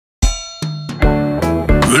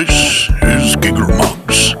This is Giggle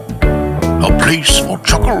Mugs, a place for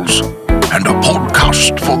chuckles and a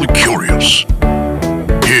podcast for the curious.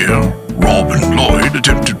 Here, Rob and Lloyd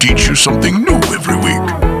attempt to teach you something new every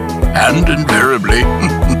week, and invariably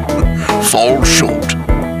fall short.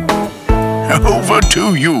 Over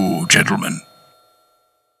to you, gentlemen.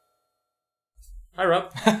 Hi, Rob.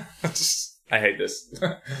 I hate this.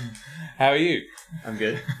 How are you? I'm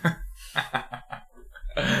good.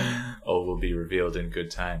 All will be revealed in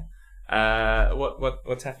good time.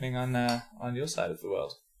 What's happening on your side of the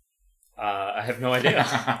world? I have no idea.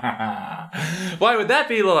 Why would that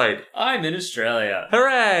be, Lloyd? I'm in Australia.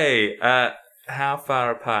 Hooray! How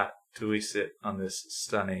far apart do we sit on this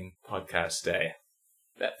stunning podcast day?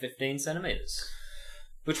 About 15 centimeters.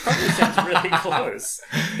 Which probably sounds really close.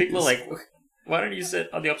 People are like, why don't you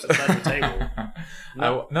sit on the opposite side of the table? I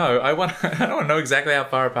don't want to know exactly how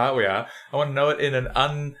far apart we are. I want to know it in an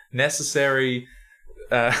unnecessary...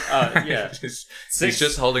 yeah. He's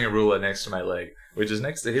just holding a ruler next to my leg, which is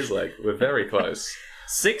next to his leg. We're very close.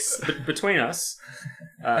 Between us,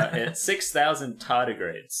 at 6,000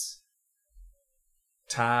 tardigrades.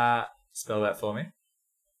 Spell that for me.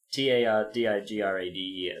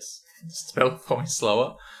 Tardigrades. Spell it for me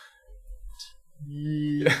slower.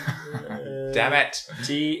 Damn it.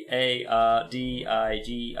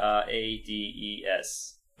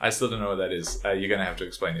 Tardigrades. I still don't know what that is. You're going to have to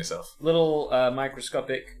explain yourself. Little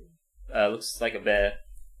microscopic, looks like a bear.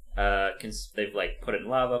 They've put it in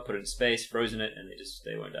lava, put it in space, frozen it, and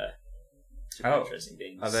they won't die. Super interesting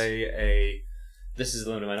beings. Are they This is the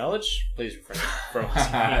limit of my knowledge. Please refrain from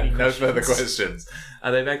asking no further questions.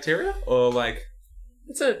 Are they bacteria or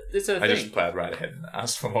It's a thing. I just plowed right ahead and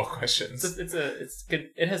asked for more questions.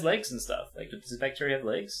 It has legs and stuff. Does bacteria have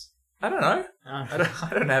legs? I don't know. I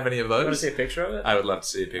don't have any of those. You want to see a picture of it? I would love to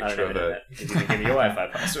see a picture of it. You can give me your Wi-Fi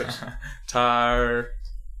password. Tardigrade.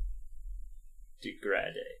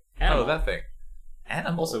 Oh, that thing.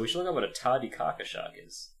 Animal. Also, we should look up what a tardicarca shark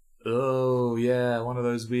is. Oh, yeah. One of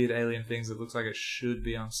those weird alien things that looks like it should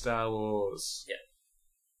be on Star Wars. Yeah.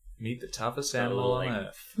 Meet the toughest animal on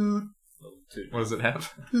Earth. What does it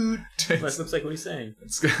have? That looks like what he's saying.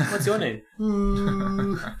 What's your name?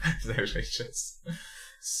 Is it actually just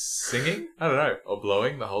singing? I don't know. Or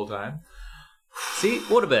blowing the whole time. See,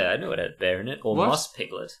 water bear. I know it had bear in it. Or What? moss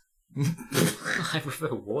piglet. I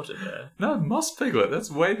prefer water bear. No, moss piglet.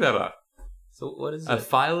 That's way better. So what is A it?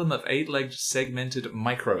 phylum of 8-legged segmented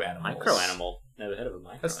microanimals. Microanimal. Never heard of a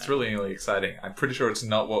microanimal. That's thrillingly exciting. I'm pretty sure it's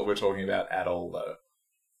not what we're talking about at all, though.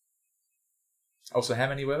 Also, how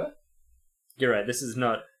many were there? You're right. This is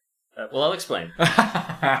not. Well, I'll explain.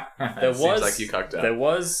 Seems like you cucked out. There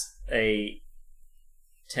was a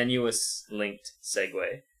tenuous linked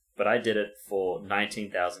segue, but I did it for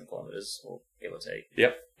 19,000 kilometers, or give or take.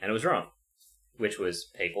 Yep. And it was wrong, which was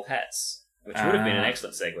papal hats, which would have been an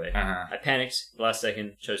excellent segue. I panicked last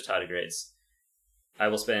second, chose tardigrades. I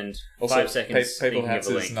will spend 5 seconds Papal thinking hats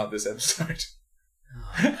of a is link. not this episode.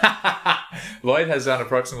 Lloyd has done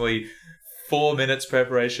approximately 4 minutes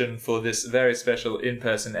preparation for this very special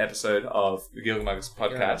in-person episode of the Giggle Mugs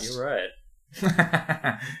podcast. Yeah, you're right.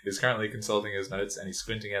 He's currently consulting his notes and he's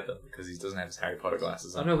squinting at them because he doesn't have his Harry Potter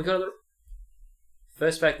glasses on. Oh no, we got a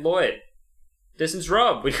first fact, Lloyd. Distance,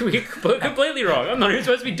 Rob. We completely wrong. I'm not even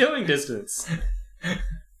supposed to be doing distance.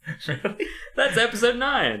 Really? That's episode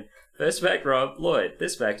 9. First fact, Rob, Lloyd.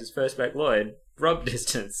 This fact is first fact, Lloyd. Rob,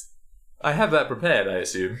 distance. I have that prepared, I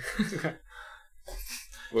assume.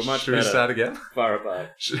 We're much Should we better. start again? Far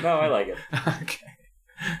apart. No, I like it. Okay.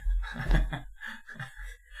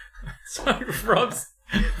 So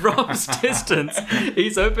Rob's distance,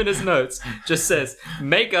 he's opened his notes, just says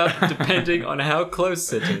make up depending on how close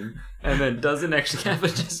sitting, and then doesn't actually have a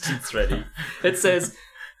distance ready. It says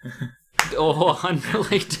or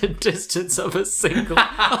unrelated distance of a single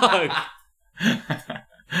hug.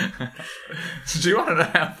 Do you want to know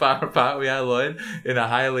how far apart we are, Lloyd? In a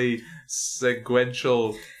highly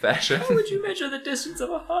sequential fashion? How would you measure the distance of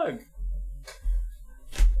a hug?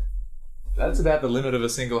 That's about the limit of a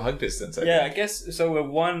single hug distance, I Yeah, think. I guess so. We're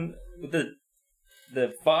one the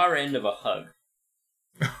far end of a hug.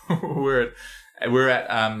 we're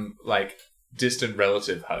at distant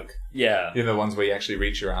relative hug. Yeah, You know, the ones where you actually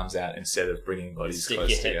reach your arms out instead of bringing bodies stick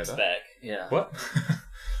close your together. hips back. Yeah, What?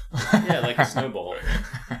 yeah, like a snowball.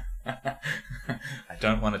 I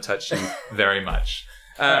don't want to touch you very much.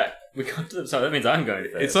 Alright, we got to so that means I'm going to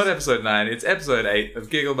first. It's not episode 9, it's episode 8 of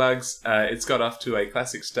Giggle Bugs. It's got off to a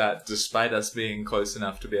classic start despite us being close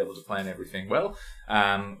enough to be able to plan everything well.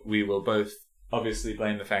 We will both obviously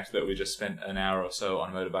blame the fact that we just spent an hour or so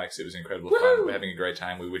on motorbikes. It was incredible fun. We're having a great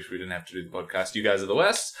time. We wish we didn't have to do the podcast. You guys are the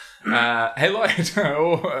worst. Hey, Lloyd,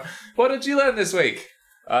 what did you learn this week?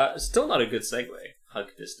 Still not a good segue. Hug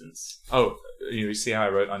distance. Oh, you see how I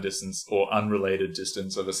wrote on distance or unrelated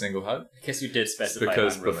distance of a single hug? I guess you did specify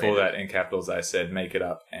Because unrelated. before that, in capitals, I said make it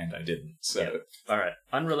up, and I didn't. So, Yep. All right.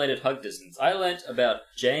 Unrelated hug distance. I learnt about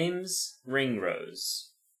James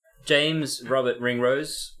Ringrose. James Robert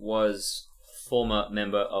Ringrose was former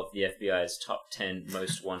member of the FBI's top 10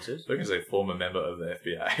 most wanted. I was going to say former member of the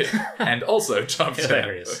FBI, and also top 10.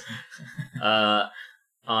 Hilarious.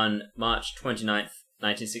 On March 29th,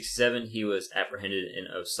 1967, he was apprehended in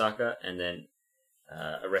Osaka and then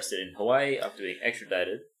arrested in Hawaii after being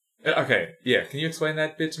extradited. Okay, yeah. Can you explain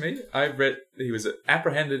that bit to me? I read he was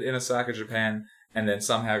apprehended in Osaka, Japan, and then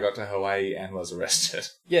somehow got to Hawaii and was arrested.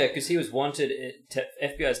 Yeah, because he was wanted,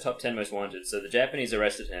 FBI's top 10 most wanted. So the Japanese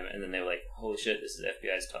arrested him, and then they were like, holy shit, this is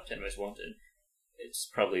FBI's top 10 most wanted. It's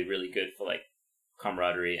probably really good for like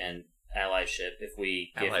camaraderie and allyship if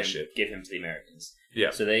we give him to the Americans. Yeah.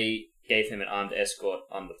 So they gave him an armed escort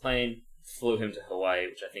on the plane, flew him to Hawaii,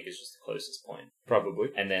 which I think is just the closest point. Probably.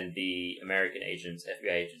 And then the American agents,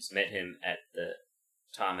 FBI agents, met him at the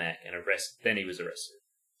tarmac and then he was arrested.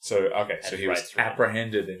 So, okay, so he was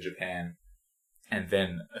apprehended in Japan and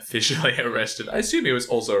then officially arrested. I assume he was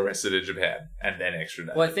also arrested in Japan and then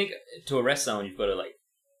extradited. Well, I think to arrest someone, you've got to like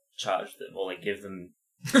charge them or like give them.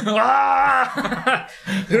 Here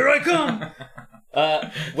I come!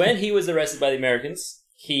 When he was arrested by the Americans,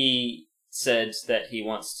 he said that he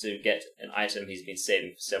wants to get an item he's been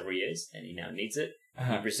saving for several years, and he now needs it.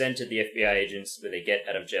 He presented the FBI agents with a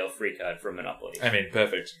get-out-of-jail-free card from Monopoly. I mean,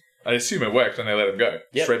 perfect. I assume it worked and they let him go.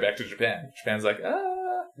 Yep. Straight back to Japan. Japan's like,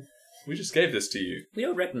 we just gave this to you. We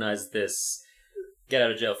all recognize this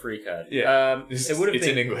get-out-of-jail-free card. Yeah. It's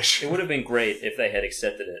in English. It would have been great if they had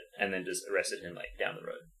accepted it and then just arrested him like down the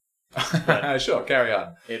road. But sure, carry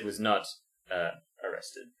on. it was not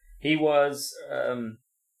arrested. He was...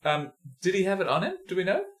 did he have it on him? Do we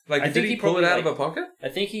know? Like, I did think he he pull it probably, out of a pocket? I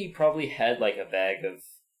think he probably had like a bag of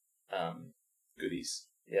Goodies.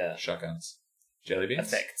 yeah, Shotguns. Jelly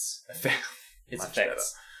beans? effects. It's Much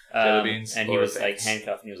effects. Jelly beans and he or was effects? like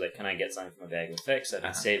handcuffed and he was like, can I get something from my bag of effects? I've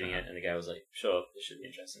been saving it. And the guy was like, sure, this should be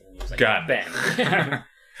interesting. And he was like, Gun. bam.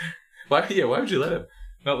 Why would you let him?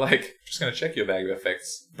 Not like, just going to check your bag of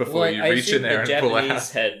effects before Well, you I reach in assume there the and pull Japanese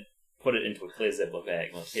out. had put it into a clear Ziploc bag.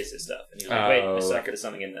 Well, here's his stuff. And he was like, wait, like there's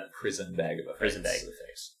something in the prison bag of effects. prison bag of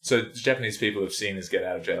effects. So Japanese people have seen his get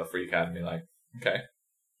out of jail free card and be like, okay.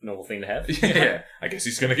 Normal thing to have. Yeah, I guess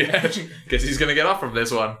he's gonna get off from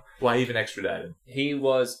this one. Why even extradite him? He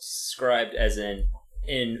was described as an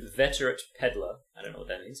inveterate peddler. I don't know what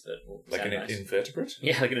that means, but will Like sound an nice. invertebrate?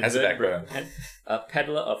 Yeah, like an Has a invertebrate backbone. a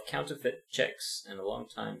peddler of counterfeit checks and a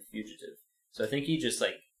long-time fugitive. So I think he just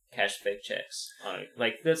like cashed fake checks on it.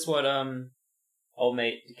 Like that's what old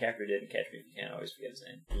mate DiCaprio did in Catch Me If You Can. I always forget his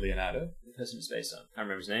name. Leonardo? The person it's based on. I can't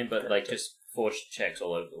remember his name, but like just forged checks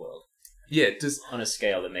all over the world Yeah, on a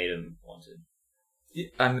scale that made him wanted.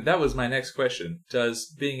 and that was my next question.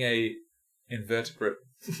 Does being a invertebrate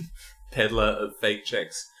peddler of fake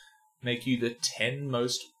checks make you the 10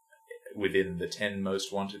 most within the 10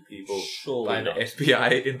 most wanted people Surely by not. the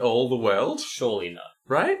FBI in all the world? Surely not.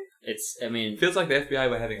 Right? I mean, It feels like the FBI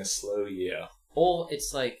were having a slow year. or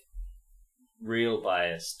it's like real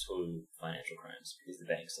bias to financial crimes because the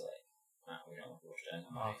banks are like, we don't want to watch that.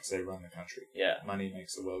 Oh, because they run the country. Yeah. Money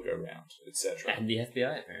makes the world go round, etc. And the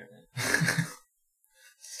FBI, apparently.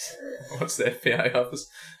 What's the FBI office?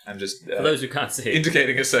 I'm just For those who can't see.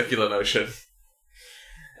 indicating a circular motion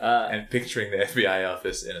Uh, and picturing the FBI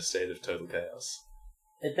office in a state of total chaos.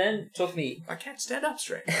 it then took me I can't stand up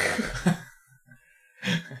straight.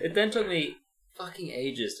 fucking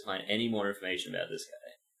ages to find any more information about this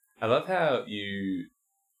guy. I love how you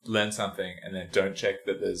learn something and then don't check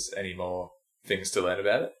that there's any more things to learn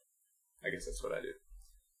about it. I guess that's what I do.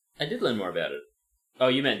 I did learn more about it. Oh,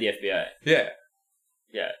 you meant the FBI. Yeah.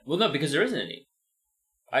 Yeah. Well, no, because there isn't any.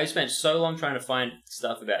 I spent so long trying to find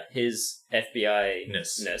stuff about his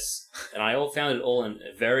FBI-ness, and I found it all in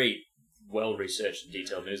a very well-researched and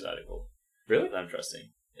detailed news article. Really? That I'm trusting.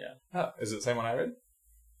 Yeah. Oh, is it the same one I read?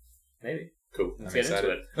 Maybe. Cool. Let's I'm get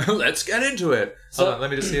into excited. Let's get into it. So- Hold on, let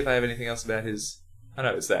me just see if I have anything else about his... I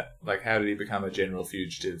know, it's that. Like, how did he become a general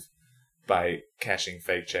fugitive by cashing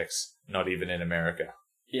fake checks, not even in America?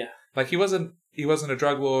 Yeah. Like, he wasn't a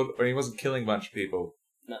drug lord, or he wasn't killing a bunch of people.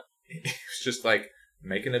 No. He was just, like,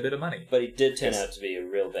 making a bit of money. But he did turn Yes. out to be a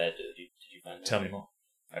real bad dude. Did you find that? Tell me more.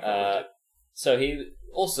 I probably did. So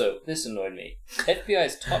this annoyed me.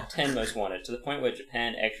 FBI's top 10 most wanted, to the point where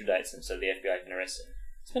Japan extradites him so the FBI can arrest him.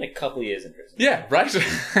 Spent a couple years in prison. Yeah, right.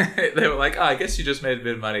 They were like, I guess you just made a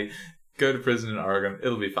bit of money. Go to prison in Oregon.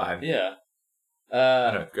 It'll be fine. Yeah.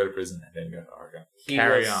 No, go to prison and then go to Oregon.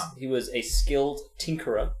 Carry on. He was a skilled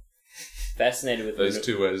tinkerer, fascinated with Those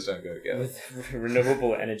two words don't go together. with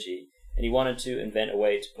renewable energy, and he wanted to invent a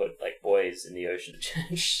way to put buoys in the ocean.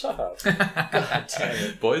 Shut up! God damn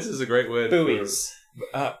it! Boys is a great word. Buoys.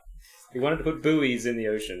 He wanted to put buoys in the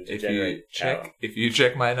ocean to generate power. If you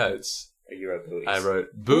check my notes, you wrote buoys. I wrote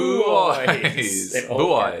buoys. In all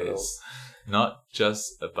Buoys. capitals. Not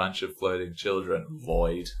just a bunch of floating children.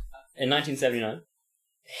 Void. In 1979,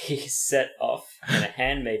 he set off in a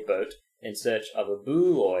handmade boat in search of a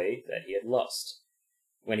buoy that he had lost.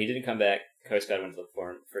 When he didn't come back, the Coast Guard went to look for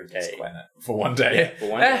him for a day. For one day. Yeah, for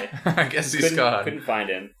one day. I guess he's gone. Couldn't find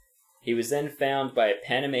him. He was then found by a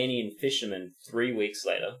Panamanian fisherman 3 weeks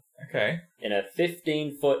later. Okay. In a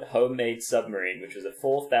 15-foot homemade submarine, which was a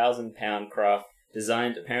 4,000-pound craft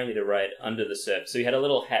designed apparently to ride under the surface. So he had a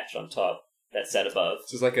little hatch on top that sat above.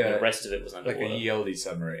 So it's like the rest of it was underwater. Like a ELD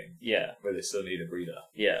submarine. Yeah. Where they still need a breather.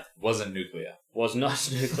 Yeah. Wasn't nuclear. Was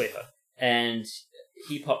not nuclear. And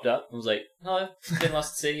he popped up and was like, hello, been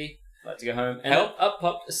lost at sea, like to go home. And Help. up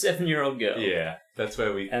popped a 7-year-old girl. Yeah. That's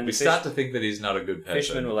where we And start to think that he's not a good person.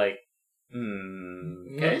 Fishermen were like,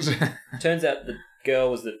 okay. Turns out the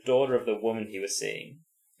girl was the daughter of the woman he was seeing,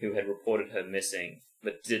 who had reported her missing,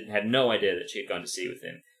 but had no idea that she had gone to sea with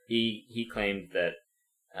him. He claimed that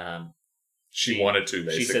she wanted to,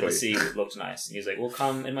 basically. She said the sea looked nice. And he was like, well,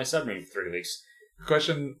 come in my submarine for 3 weeks.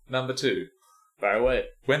 Question number 2. Fire away.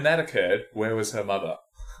 When that occurred, where was her mother?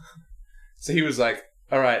 So he was like,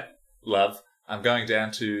 all right, love, I'm going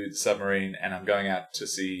down to the submarine and I'm going out to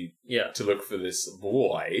sea to look for this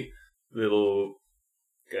boy. Little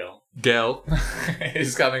girl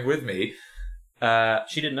is coming with me.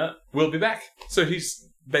 She didn't know. We'll be back. So he's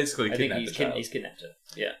basically kidnapped the child. He's kidnapped her.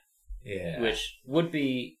 Yeah. Yeah. Which would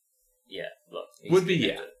be... Yeah, look. Would be,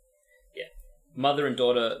 yeah. Her. Yeah. Mother and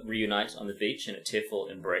daughter reunite on the beach in a tearful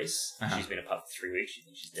embrace. Uh-huh. She's been apart for 3 weeks. She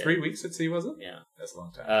thinks she's dead. 3 weeks at sea, was it? Yeah. That's a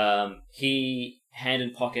long time. He hand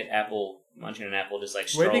and pocket apple, munching an apple, just like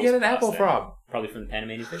Where'd he get an apple from? Probably from the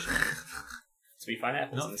Panamanian fisherman. So we find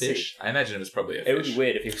apples in the fish. sea. I imagine it was probably a fish. It would be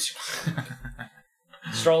weird if he was...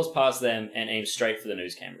 Strolls past them and aims straight for the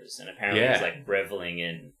news cameras. And apparently he's like reveling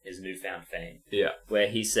in his newfound fame. Yeah. Where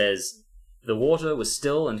he says, the water was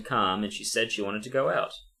still and calm and she said she wanted to go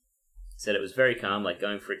out. Said it was very calm, like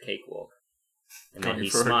going for a cakewalk. And then he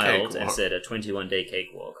smiled and said a 21-day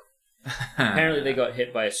cakewalk. Apparently they got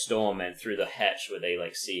hit by a storm and through the hatch where they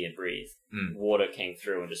like see and breathe, water came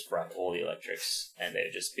through and just fried all the electrics. And they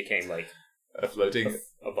just became like... a floating...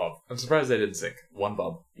 A bob. I'm surprised they didn't sink. One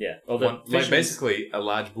bob. Yeah. Well, basically a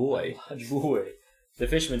large buoy. Large buoy. The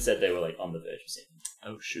fishermen said they were like on the verge of sinking.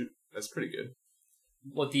 Oh shoot, that's pretty good.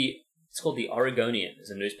 Well, it's called the Oregonian.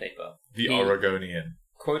 It's a newspaper. The Oregonian,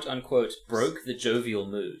 quote unquote, broke the jovial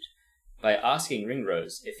mood by asking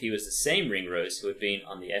Ringrose if he was the same Ringrose who had been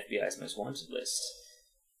on the FBI's most wanted list.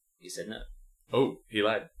 He said no. Oh, he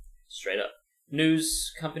lied. Straight up.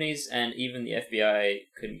 News companies and even the FBI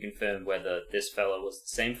couldn't confirm whether this fella was the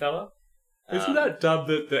same fella. Isn't that dumb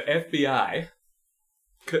that the FBI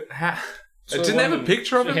didn't have a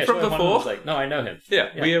picture of him from before? Was like, no, I know him.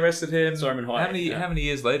 Yeah, we arrested him. Saw him in Hawaii. How many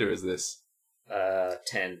years later is this?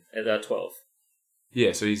 12.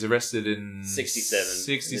 Yeah, so he's arrested in 67.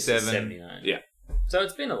 67. 79. Yeah. So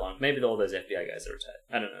it's been a long. Maybe all those FBI guys are retired.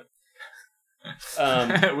 I don't know.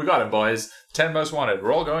 We got him, boys. 10 most wanted.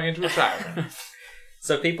 We're all going into retirement.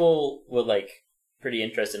 So people were like pretty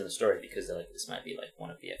interested in the story because they're like, this might be like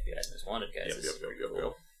one of the FBI's most wanted guys.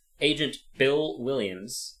 Yep. Agent Bill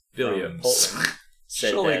Williams. From Portland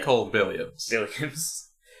said surely that, called Billiams.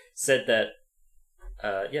 Said that.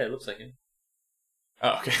 Yeah, it looks like him.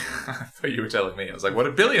 Oh, okay. I thought you were telling me. I was like, what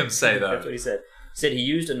did Billiams say though? That's what he said. He said he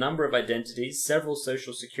used a number of identities, several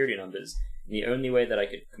social security numbers, and the only way that I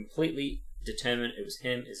could completely determine it was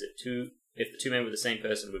him is if the two men were the same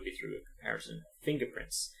person would be through a comparison of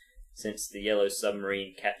fingerprints. Since the yellow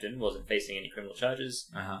submarine captain wasn't facing any criminal charges,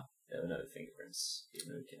 there were no fingerprints. Even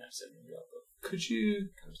though he kidnapped 7-year-old. Could you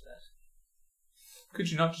come to that? Could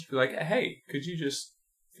you not just be like, hey, could you just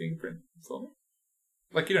fingerprint for me?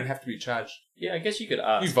 Like, you don't have to be charged. Yeah, I guess you could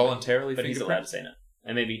ask. You voluntarily but he's allowed to say no.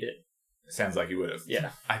 And maybe he did. Sounds like he would have.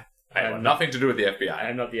 Yeah. I have nothing to do with the FBI. I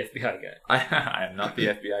am not the FBI guy. I am not the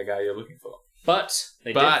FBI guy you're looking for. But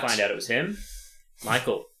they did find out it was him.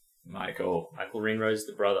 Michael Ringrose,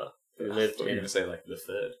 the brother, who lived in... going to say, like, the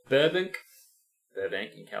third. Burbank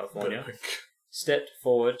in California. stepped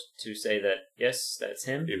forward to say that, yes, that's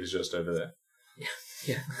him. He was just over there.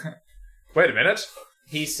 Yeah. Wait a minute.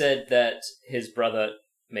 He said that his brother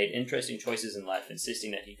made interesting choices in life,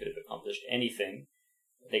 insisting that he could have accomplished anything.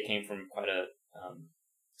 They came from quite a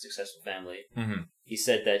successful family. Mm-hmm. He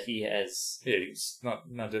said that he has... Yeah, it's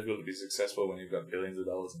not difficult to be successful when you've got billions of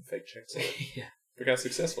dollars in fake checks. yeah. Look how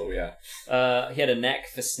successful we are. He had a knack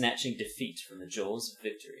for snatching defeat from the jaws of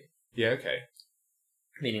victory. Yeah, okay.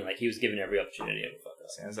 Meaning, like, he was given every opportunity to fuck up.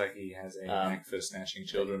 Sounds like he has a knack for snatching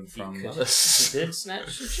children from He mothers. did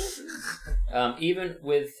snatch some children. Even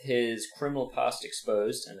with his criminal past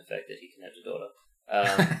exposed and the fact that he kidnapped a daughter,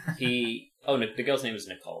 the girl's name was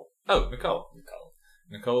Nicole. Oh, Nicole. Nicole.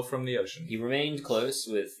 Nicole from the ocean. He remained close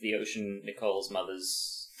with the ocean, Nicole's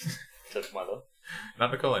mother's mother.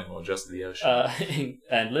 Not Nicole anymore, just the ocean.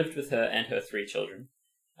 And lived with her and her 3 children.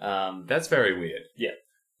 That's very weird. Yeah.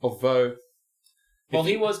 Although... Well,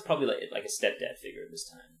 he was probably like a stepdad figure at this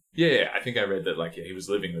time. Yeah, I think I read that, he was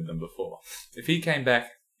living with them before. If he came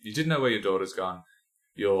back, you didn't know where your daughter's gone,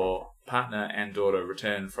 your partner and daughter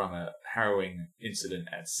returned from a harrowing incident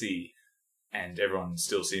at sea, and everyone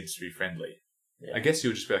still seems to be friendly. Yeah. I guess you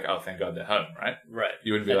would just be like, oh, thank God they're home, right? Right.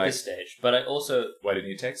 You wouldn't be at this stage. But I also... Why didn't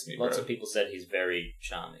you text me, Lots bro? of people said he's very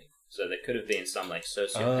charming. So there could have been some,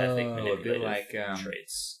 sociopathic manipulative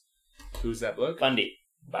traits. Who's that bloke? Bundy.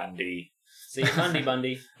 See,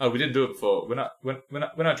 Bundy. Oh, we didn't do it before. We're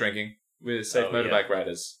not drinking. We're safe motorbike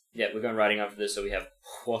riders. Yeah, we're going riding after this, so we have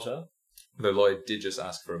water. Though Lloyd did just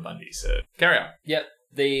ask for a Bundy, so carry on. Yep.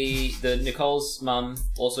 The Nicole's mum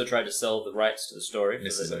also tried to sell the rights to the story.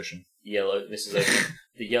 Mrs. Ocean. Mrs. Ocean.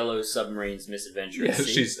 The Yellow Submarine's misadventure at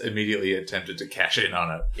sea. She's immediately attempted to cash in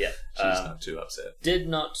on it. Yeah. She's not too upset. Did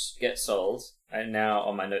not get sold. And now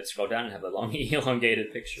on my notes, scroll down and have a long,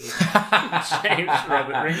 elongated picture of James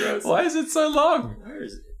Robert Ringrose. Why is it so long? Where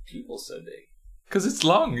is it? Pupil so big? Because it's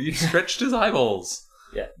long. You stretched his eyeballs.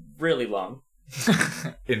 Yeah, really long.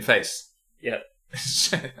 In face. Yeah. It's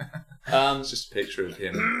just a picture of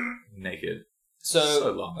him naked. So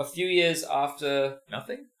long. A few years after...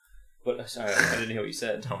 Nothing? What? Sorry, I didn't hear what you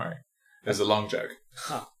said. Don't worry. There's a long joke.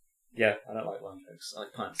 Huh. Yeah, I don't like long jokes. I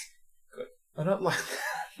like puns. Good. I don't like...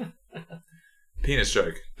 Penis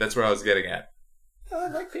joke. That's where I was getting at. Oh, I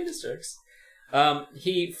like penis jokes.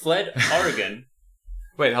 He fled Oregon.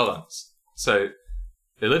 Wait, hold on. So,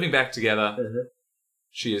 they're living back together. Mm-hmm.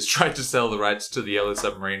 She has tried to sell the rights to the Yellow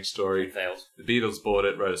Submarine story. Failed. The Beatles bought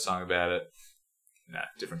it, wrote a song about it. Nah,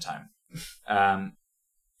 different time.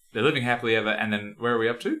 They're living happily ever, and then where are we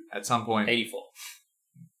up to? At some point... 84.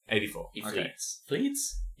 84. He okay. flees.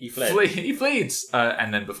 Flees? He fled. He flees!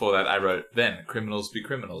 And then before that, I wrote, then, criminals be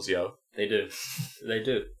criminals, yo. They do. They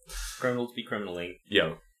do. Criminals be criminaling.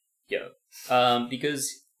 Yo.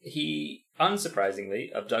 Because he, unsurprisingly,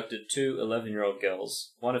 abducted 2 11-year-old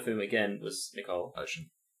girls, one of whom, again, was Nicole. Ocean.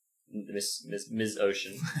 Ms.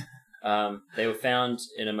 Ocean. They were found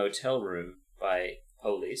in a motel room by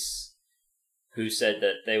police, who said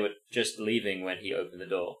that they were just leaving when he opened the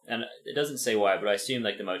door. And it doesn't say why, but I assume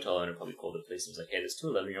the motel owner probably called the police and was like, hey, there's 2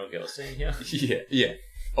 11-year-old girls staying here. Yeah.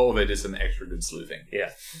 Or they did some extra good sleuthing.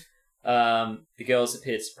 Yeah. The girls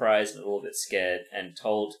appeared surprised and a little bit scared and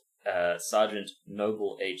told Sergeant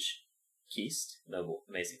Noble H. Keast. Noble,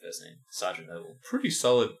 amazing first name. Sergeant Noble. Pretty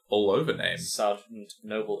solid all-over name. Sergeant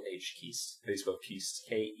Noble H. Keast. How do you spell Keast?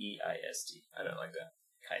 Keist. I don't like that.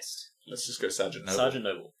 Keist. Let's just go Sergeant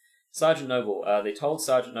Noble. Sergeant Noble. They told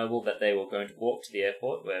Sergeant Noble that they were going to walk to the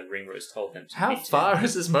airport, where Ringrose told them to How meet far him.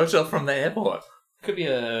 is this motel from the airport? Could be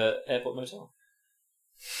a airport motel.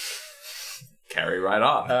 Carry right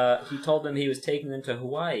on. He told them he was taking them to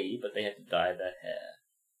Hawaii, but they had to dye their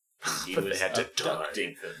hair. He But was they had to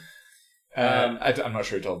abducting them. I'm not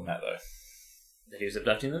sure he told them that, though. That he was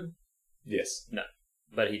abducting them? Yes. No.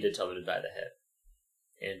 But he did tell them to dye their hair.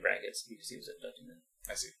 In brackets, because he was abducting them.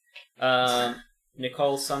 I see.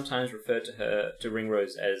 Nicole sometimes referred to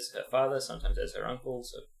Ringrose as her father, sometimes as her uncle,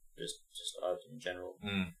 so just odd in general.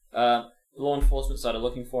 Law enforcement started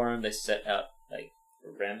looking for him. They set out,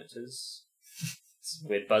 parameters. It's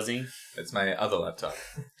weird buzzing. It's my other laptop.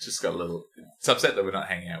 Just got a little... It's upset that we're not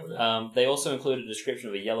hanging out with it. They also included a description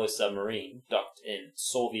of a yellow submarine docked in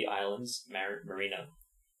Solvay Islands, Marino.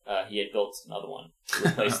 He had built another one to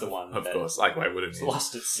replace the one Of that course. Why wouldn't he?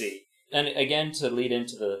 lost at sea. And again, to lead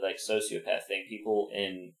into the sociopath thing, people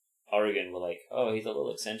in Oregon were like, "Oh, he's a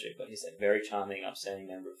little eccentric, but he's a very charming, upstanding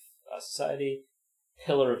member of our society,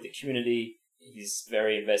 pillar of the community. He's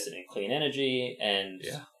very invested in clean energy and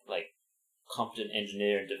competent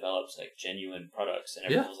engineer and develops genuine products." And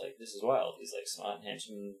everyone was like, "This is wild. He's smart,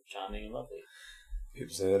 handsome, charming, and lovely."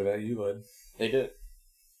 People say that about you, Lloyd. They do.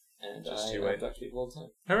 And Just I you wait. abduct people all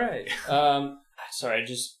the Hooray! time. Sorry,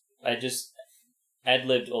 I just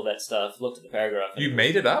ad-libbed all that stuff, looked at the paragraph. You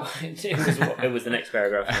made it up? It was the next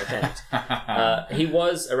paragraph in the text. He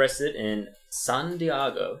was arrested in San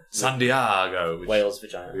Diego. San Diego. Which Whale's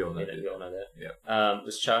vagina. we all know We all know that. Yep.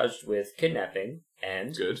 Was charged with kidnapping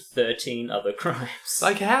and Good. 13 other crimes.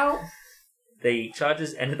 Like how? The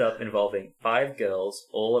charges ended up involving 5 girls,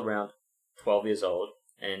 all around 12 years old,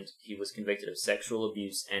 and he was convicted of sexual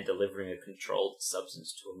abuse and delivering a controlled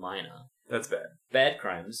substance to a minor. That's bad. Bad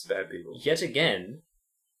crimes. Bad people. Yet again,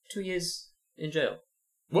 2 years in jail.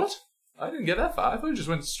 What? I didn't get that far. I thought you just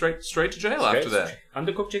went straight to jail after that.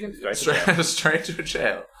 Undercooked chicken, straight to jail. Straight to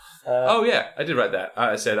jail. Oh yeah, I did write that.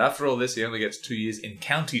 I said after all this, he only gets 2 years in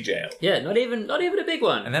county jail. Yeah, not even a big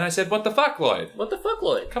one. And then I said, "What the fuck, Lloyd? What the fuck,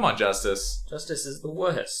 Lloyd? Come on, Justice." Justice is the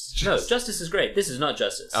worst. No, justice is great. This is not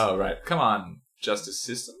justice. Oh right, come on, justice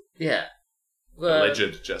system. Yeah.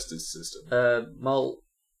 Alleged justice system.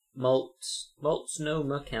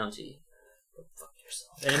 Multnomah County. Go fuck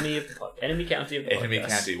yourself. Enemy county of the Enemy podcast.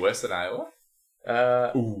 county, worse than Iowa.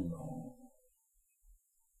 Ooh.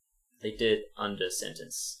 They did under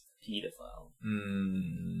sentence pedophile.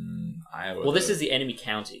 Iowa. Well, this is the enemy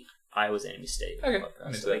county. Iowa's enemy state. Okay,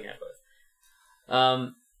 Podcast, so they can have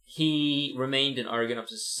both. He remained in Oregon up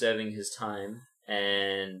to serving his time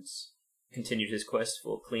and continued his quest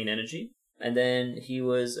for clean energy. And then he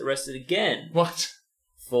was arrested again. What?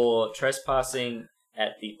 For trespassing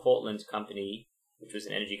at the Portland company, which was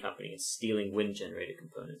an energy company, and stealing wind generator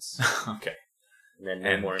components. Okay. And then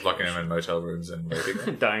And locking them in motel rooms and waiting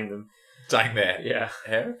them. Dying them. Dying their Yeah.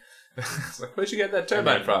 hair? It's like, where'd you get that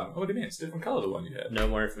turbine from? Oh, what do you mean? It's a different colour, the one you had. No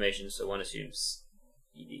more information, so one assumes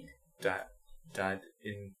he Died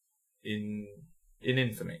in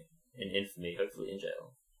infamy. in infamy, hopefully in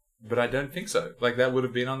jail. But I don't think so. Like, that would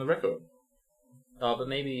have been on the record. Oh, but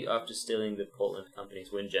maybe after stealing the Portland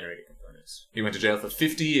company's wind generator components. He went to jail for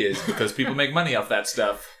 50 years because people make money off that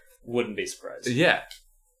stuff. Wouldn't be surprised. Yeah.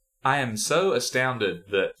 I am so astounded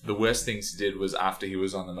that the worst things he did was after he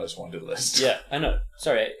was on the most wanted list. Yeah, I know.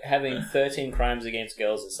 Sorry, having 13 crimes against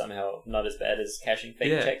girls is somehow not as bad as cashing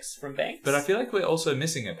fake checks from banks. But I feel like we're also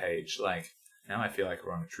missing a page. Like, now I feel like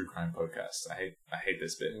we're on a true crime podcast. I hate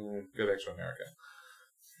this bit. Go back to America.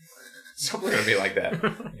 Stop looking at me like that.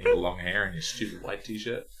 Your long hair and your stupid white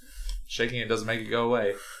t-shirt. Shaking it doesn't make it go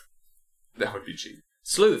away. That would be cheap.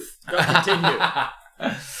 Sleuth. Go continue.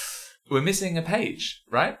 We're missing a page,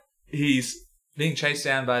 right? He's being chased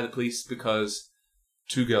down by the police because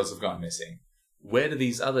 2 girls have gone missing. Where do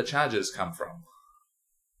these other charges come from?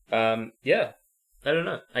 Yeah. I don't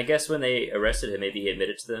know. I guess when they arrested him, maybe he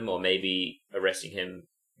admitted to them, or maybe arresting him,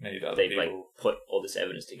 Maybe the other they people. like put all this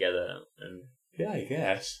evidence together, and Yeah, I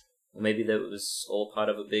guess. or maybe that was all part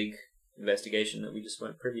of a big investigation that we just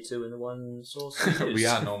weren't privy to in the one source. We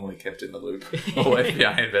are normally kept in the loop. All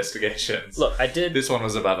FBI investigations. Look, I did. This one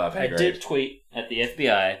was above our pay I grade. did tweet at the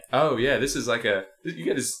FBI. Oh yeah, this is like you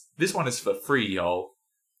get this one is for free, y'all.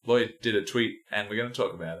 Lloyd did a tweet, and we're going to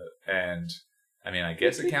talk about it. And I mean, I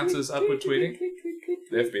guess it counts as upward tweeting.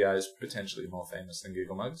 The FBI is potentially more famous than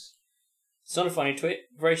Google Mugs. It's not a funny tweet.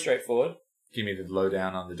 Very straightforward. Give me the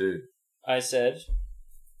lowdown on the dude. I said,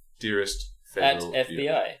 Dearest at federal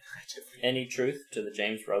FBI, any truth to the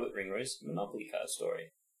James Robert Ringrose Monopoly card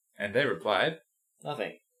story? And they replied,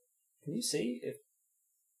 Nothing. Can you see if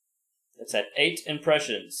it's at 8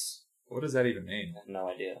 impressions? "What does that even mean? I have no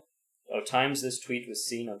idea. Oh, times this tweet was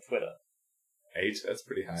seen on Twitter. 8? That's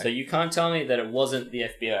pretty high." So you can't tell me that it wasn't the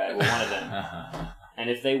FBI or one of them. And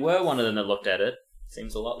if they were one of them that looked at it,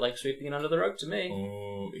 seems a lot like sweeping it under the rug to me.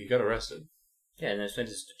 Oh, he got arrested. Yeah, and they spent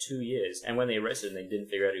just 2 years. And when they arrested him, they didn't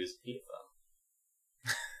figure out he was a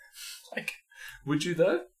pedophile. Like, would you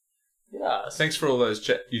though? You'd ask. Thanks for all those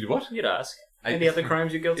You what? You'd ask. Any other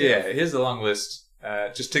crimes you're guilty of? Yeah, here's a long list.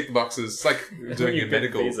 Just tick the boxes. It's like doing your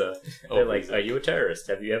medical visa. They're like, are you a terrorist?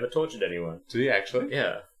 Have you ever tortured anyone? Do you actually?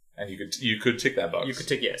 Yeah. And you could tick that box. You could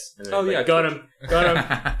tick yes. And then Oh, like, yeah, got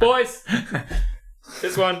him, boys.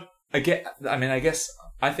 This one. I guess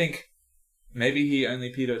I think maybe he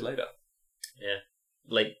only pedoed later. Yeah.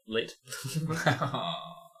 Late.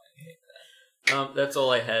 That's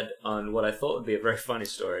all I had on what I thought would be a very funny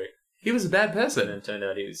story. He was a bad And person. then it turned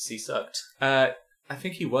out he sucked. I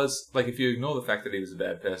think he was, like, if you ignore the fact that he was a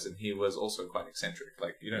bad person, he was also quite eccentric.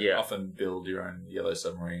 Like, you don't often build your own yellow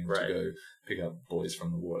submarine to go pick up boys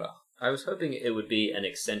from the water. I was hoping it would be an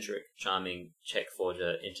eccentric, charming, check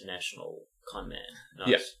forger, international con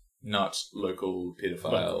man. Not local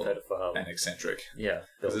pedophile pedophile. and eccentric. Yeah.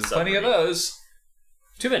 Because there's plenty of those.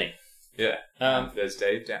 Too many. Yeah. There's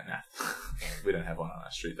Dave down. Nah. We don't have one on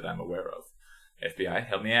our street that I'm aware of. FBI,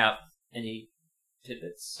 help me out. Any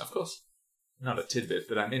tidbits? Of course. Not a tidbit,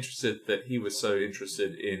 but I'm interested that he was so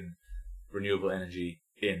interested in renewable energy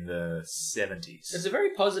in the 70s. It's a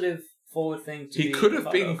very positive, forward thing to be. He could have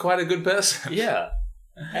part been of. quite a good person. Yeah.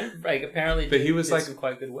 And like apparently But he was did like some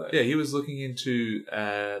quite good work. Yeah, he was looking into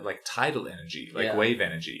like tidal energy, like wave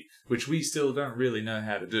energy, which we still don't really know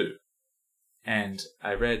how to do. And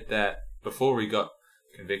I read that before we got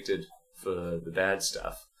convicted for the bad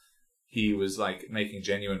stuff, he was like making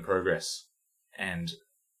genuine progress and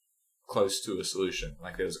close to a solution.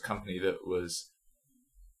 Like there was a company that was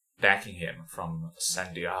backing him from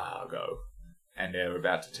San Diego, and they were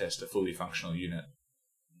about to test a fully functional unit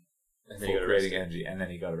for creating energy, and then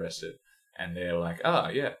he got arrested. And they were like, oh,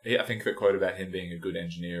 yeah. I think the quote about him being a good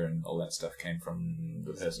engineer and all that stuff came from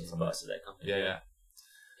the person from boss of that company. Yeah.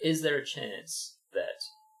 Is there a chance that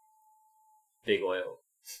Big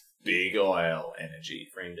Oil energy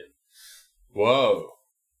framed him? Whoa.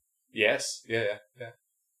 Yes. Yeah.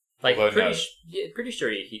 Like, Although pretty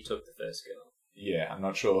sure he took the first girl. Yeah, I'm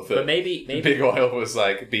not sure if But maybe Big Oil was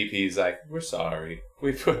like, BP's like, we're sorry.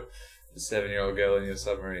 We put a 7-year-old girl in your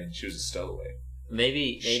submarine. She was a stowaway.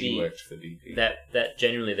 Maybe she worked for BP. That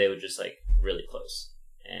genuinely they were just like really close,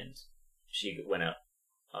 and she went out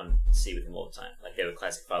on sea with him all the time. Like they were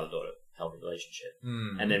classic father-daughter healthy relationship.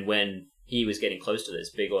 And then when he was getting close to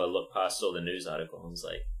this, Big Oil looked past all the news article and was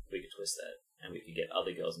like, we could twist that and we could get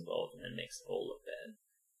other girls involved and then makes it all look bad.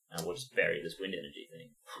 And we'll just bury this wind energy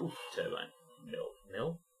thing. Turbine.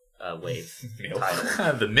 Mill? Wave. Mill.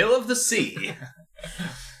 The mill of the sea.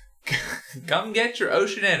 Come get your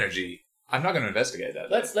ocean energy. I'm not going to investigate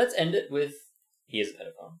that. Let's end it with he is a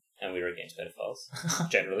pedophile, and we are against pedophiles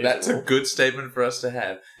generally. That's a good statement for us to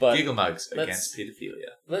have. But Giggle mugs against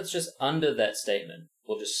pedophilia. Let's just under that statement,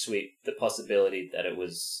 we'll just sweep the possibility that it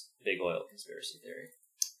was Big Oil conspiracy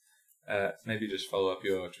theory. Maybe just follow up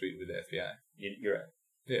your tweet with the FBI. You're right.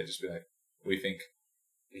 Yeah, just be like, we think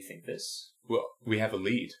this. Well, we have a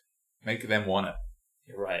lead. Make them want it.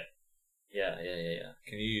 You're right. Yeah.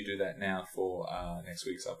 Can you do that now for next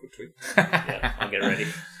week's upload tweet? Yeah, I'll get ready.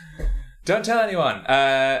 Don't tell anyone.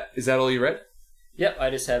 Is that all you read? Yep, I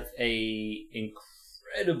just have a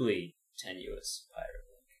incredibly tenuous pirate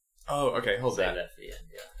link. Oh, okay, hold Save that. that for the end,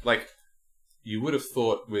 yeah. Like, you would have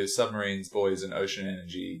thought with submarines, boys, and ocean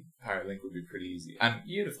energy, pirate link would be pretty easy.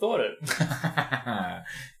 You'd have thought it.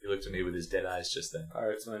 He looked at me with his dead eyes just then.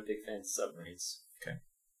 Pirates weren't big fans of submarines. Okay.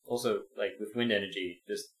 Also, like, with wind energy,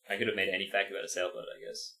 I could have made any fact about a sailboat, I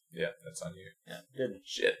guess. Yeah, that's on you. Yeah, didn't.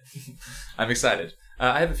 Shit. I'm excited.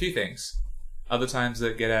 I have a few things. Other times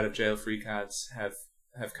that get out of jail free cards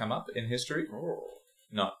have come up in history. Oh.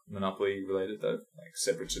 Not Monopoly related, though. Like,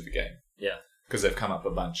 separate to the game. Yeah. Because they've come up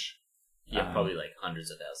a bunch. Yeah, probably like hundreds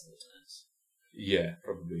of thousands of times. Yeah,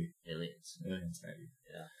 probably. Millions, maybe.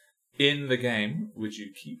 Yeah. In the game, would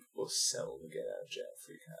you keep or sell the get out of jail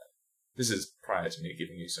free card? This is prior to me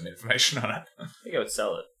giving you some information on it. I think I would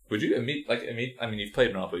sell it. Would you? I mean, you've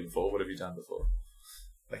played Monopoly before. What have you done before?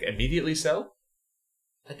 Like, immediately sell?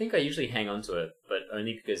 I think I usually hang on to it, but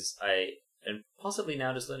only because I am possibly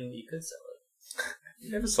now just learning that you could sell it.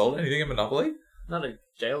 You never sold anything in Monopoly? Not a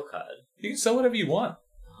jail card. You can sell whatever you want.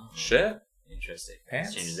 Oh, Shit. Interesting.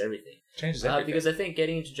 Pants. This changes everything. Changes everything. Because I think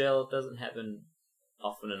getting into jail doesn't happen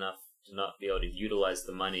often enough to not be able to utilize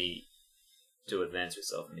the money to advance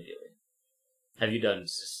yourself immediately. Have you done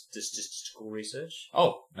statistical research?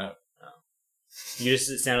 Oh, no.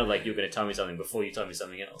 It sounded like you were going to tell me something before you told me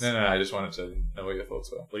something else. No, I just wanted to know what your thoughts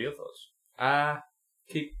were. What are your thoughts?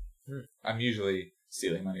 Keep. I'm usually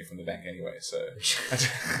stealing money from the bank anyway, so...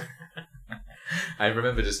 I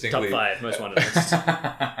remember distinctly... Top 5, most wanted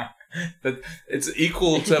list. It's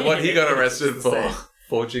equal to what he got arrested for,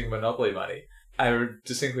 forging Monopoly money. I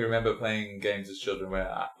distinctly remember playing games as children where,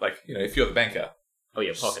 if you're the banker... Oh,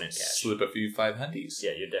 yeah, pocketing cash. Slip a few 500s.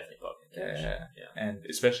 Yeah, you're definitely pocketing cash. Yeah. And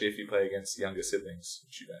especially if you play against younger siblings,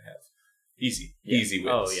 which you don't have. Easy wins.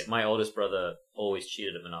 Oh, yeah. My oldest brother always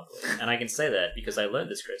cheated at Monopoly. And I can say that because I learned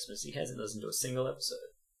this Christmas he hasn't listened to a single episode.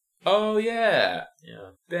 Oh, yeah.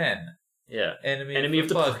 Yeah. Ben. Yeah. Enemy of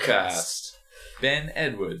the podcast. Ben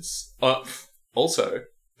Edwards. Also,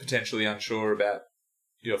 potentially unsure about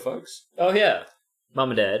your folks. Oh, yeah.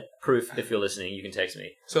 Mum and Dad, proof if you're listening, you can text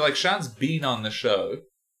me. So, Sean's been on the show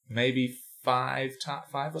maybe 5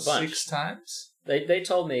 or 6 times? They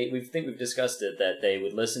told me, we've discussed it, that they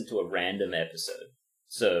would listen to a random episode.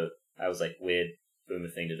 So, I was like, weird boomer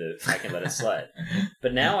thing to do. I can let it slide.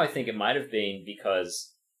 But now I think it might have been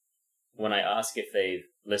because when I ask if they've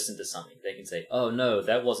listened to something, they can say, oh, no,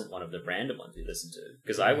 that wasn't one of the random ones we listened to.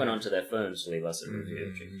 Because I went onto their phones to leave us a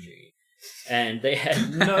review. and they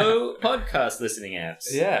had no podcast listening apps.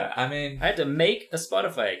 Yeah, I mean, I had to make a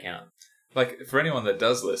Spotify account. like for anyone that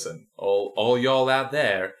does listen, all y'all out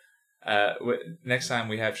there, next time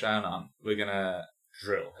we have Sean on, we're gonna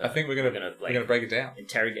Drill. I think we're gonna break it down.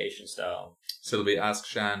 Interrogation style. So it'll be ask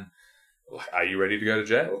Sean, are you ready to go to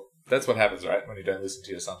jail? That's what happens, right? When you don't listen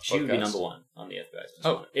to your son's She podcast. would be number one on the FBI.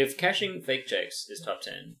 Oh. If cashing fake checks is top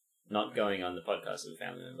 10, not going on the podcast of a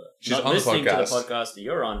family member. She's not on the listening podcast. to the podcast that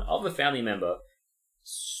you're on of a family member,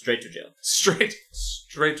 straight to jail.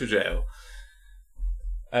 Straight to jail.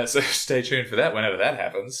 So stay tuned for that whenever that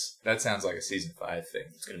happens. That sounds like a season 5 thing.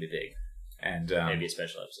 It's going to be big. And Maybe a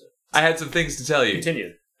special episode. I had some things to tell you.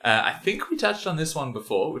 Continue. I think we touched on this one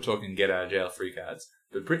before. We're talking get out of jail free cards.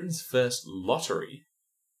 But Britain's first lottery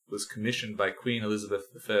was commissioned by Queen Elizabeth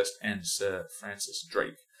I and Sir Francis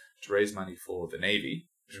Drake to raise money for the Navy,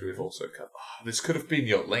 which we've also covered. Oh, this could have been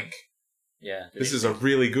your link. Yeah. This is a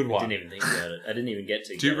really good I one. didn't even think about it. I didn't even get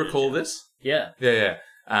to. Do you recall this? Yeah. Yeah.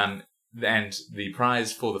 And the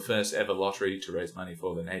prize for the first ever lottery to raise money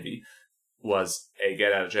for the Navy was a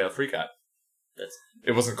get out of jail free card.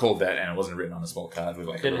 It wasn't called that, and it wasn't written on a small card with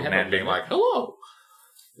like a Did it little have man a being limit? like, "Hello."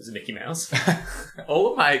 Was it Mickey Mouse?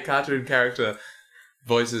 All of my cartoon character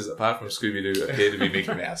voices, apart from Scooby-Doo, appear to be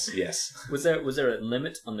Mickey Mouse. Yes. Was there a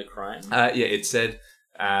limit on the crime? Yeah, it said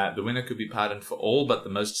the winner could be pardoned for all but the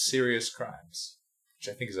most serious crimes, which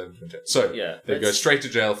I think is open to intent. So Yeah. they'd go straight to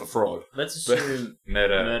jail for fraud, Let's assume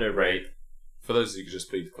murder, rape. For those of you who could just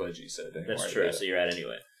plead the clergy, so don't That's worry true. about So it. you're out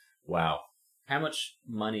anyway. Wow. How much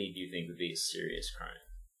money do you think would be a serious crime?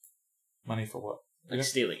 Money for what? Like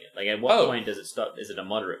stealing it. Like at what Oh. point does it stop? Is it a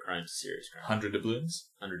moderate crime to serious crime? 100 doubloons?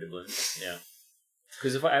 100 doubloons. Yeah.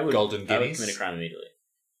 Because if I would, Golden I would guineas? commit a crime immediately.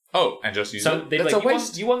 Oh, and just use So it? they'd be That's like, a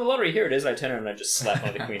waste. you won the lottery. Here it is. I turn around and I just slap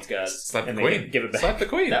one of the Queen's guards. Slap the and then Queen. Give it back. Slap the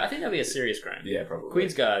Queen. I think that'd be a serious crime. Yeah, probably.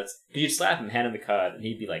 Queen's guards. You'd slap him, hand him the card, and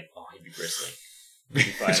he'd be like, oh, he'd be bristling. He'd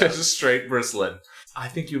be fired up. Just straight bristling. I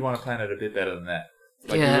think you'd want to plan it a bit better than that.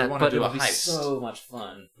 Like you would want to do a it would be heist. so much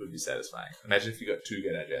fun. It would be satisfying. Imagine if you got 2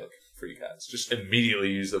 get out of jail free cards. Just immediately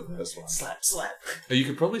use the first one. Slap. Or you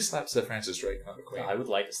could probably slap Sir Francis Drake, not the Queen. Oh, I would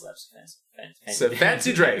like to slap fancy. Sir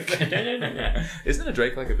Fancy Drake. No. Isn't a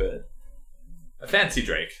drake like a bird? A fancy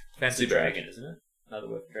drake. Fancy It's a drake. dragon, isn't it? Another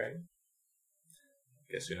word for dragon.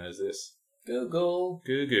 Guess who knows this? Google.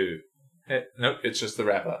 Goo goo. Nope, it's just the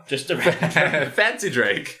rapper. Just a dragon. Fancy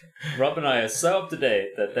Drake. Rob and I are so up to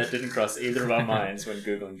date that didn't cross either of our minds when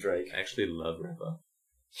Googling Drake. I actually love rapper.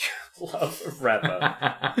 Love rapper.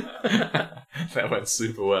 That went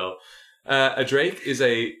super well. A drake is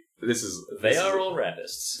a... They are all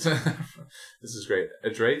rapists. This is great. A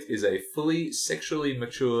drake is a fully sexually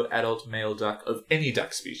mature adult male duck of any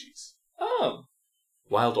duck species. Oh,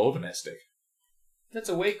 Wild or domestic. that's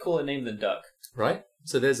a way cooler name than duck. Right?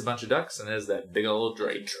 So there's a bunch of ducks and there's that big old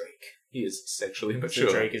drake. He is sexually mature.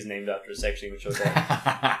 So Drake is named after a sexually mature duck.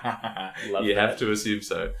 Love you that. have to assume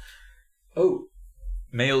so. Oh.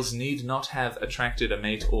 Males need not have attracted a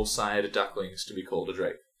mate or sired ducklings to be called a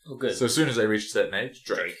drake. Oh, good. So as soon as they reach a certain age,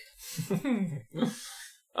 drake.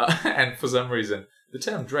 And for some reason, the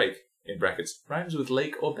term drake, in brackets, rhymes with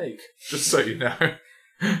lake or bake. Just so you know.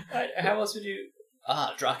 How else would you...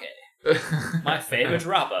 Drake. My favourite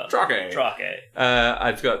rapper. Drake. Drake.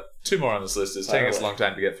 I've got 2 more on this list. It's taking us a away. long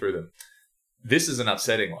time to get through them. This is an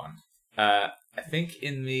upsetting one. I think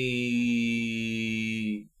in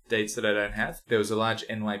the dates that I don't have, there was a large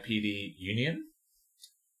NYPD union,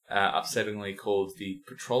 upsettingly called the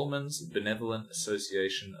Patrolmen's Benevolent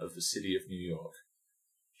Association of the City of New York,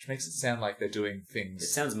 which makes it sound like they're doing It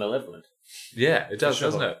things... sounds malevolent. Yeah, it does, For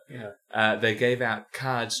sure. doesn't it? Yeah. They gave out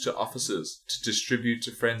cards to officers to distribute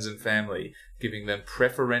to friends and family, giving them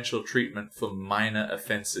preferential treatment for minor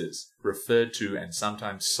offences, referred to and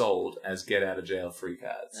sometimes sold as get-out-of-jail-free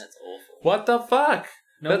cards. That's awful. What the fuck?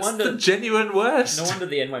 No That's wonder- the genuine worst. No wonder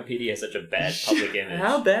the NYPD has such a bad public image.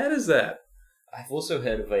 How bad is that? I've also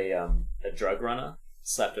heard of a drug runner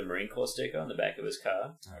slapped a Marine Corps sticker on the back of his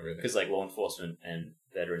car Oh, really? because like law enforcement and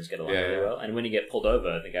veterans get along Yeah, really yeah. well. And when you get pulled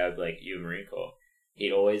over, the guy would be like, "You a Marine Corps?"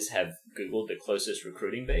 He'd always have Googled the closest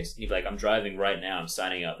recruiting base. He'd be like, "I'm driving right now. I'm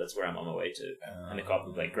signing up. That's where I'm on my way to." And the cop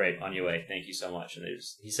would be like, "Great, on your way. Thank you so much." And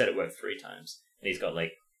he said it worked 3 times. And he's got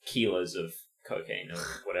like kilos of cocaine or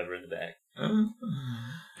whatever in the bag.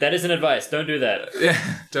 That isn't advice. Don't do that. Yeah,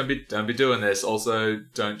 don't be doing this. Also,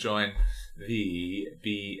 don't join the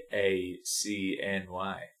BACNY.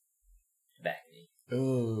 Back me.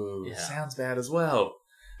 Ooh, Yeah. sounds bad as well.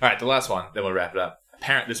 All right, the last one, then we'll wrap it up.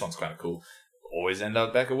 Apparently, this one's kind of cool. Always end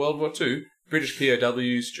up back at World War II. British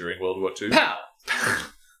POWs during World War II. Pow!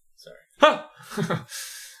 Sorry. Ha!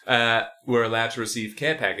 were allowed to receive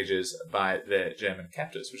care packages by their German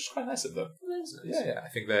captors, which is quite nice of them. That's nice. Yeah. I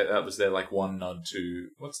think that was their like one nod to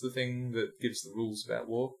what's the thing that gives the rules about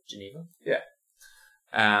war? Geneva. Yeah.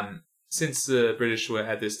 Since the British were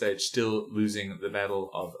at this stage still losing the Battle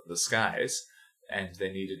of the Skies, and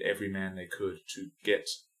they needed every man they could to get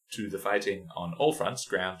to the fighting on all fronts,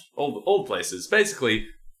 ground, all places. Basically,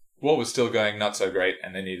 war was still going not so great,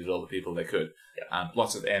 and they needed all the people they could. Yep.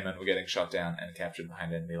 Lots of airmen were getting shot down and captured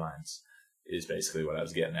behind enemy lines, is basically what I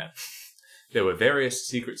was getting at. There were various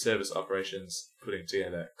Secret Service operations putting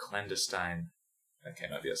together clandestine... That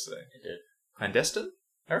came up yesterday. It did. Clandestine?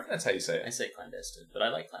 I reckon that's how you say I it. say clandestine, but I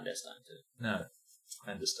like clandestine too. No.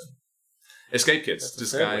 Clandestine. Escape kits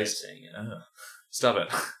That's the third way of disguised... saying it. Stop it.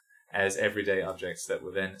 As everyday objects that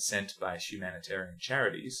were then sent by humanitarian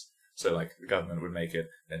charities. So, like, the government would make it,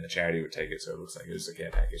 then the charity would take it, so it looks like it was a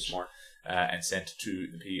care package. Smart. And sent to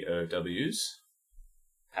the POWs.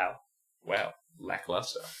 How? Wow,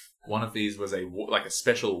 lackluster. One of these was a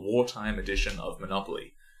special wartime edition of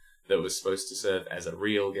Monopoly that was supposed to serve as a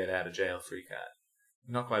real get-out-of-jail-free card.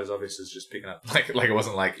 Not quite as obvious as just picking up... Like it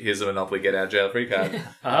wasn't like, here's a Monopoly get-out-of-jail-free card.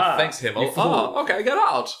 Thanks, Himmel. you fool. Oh, okay, get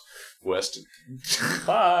out. Worst.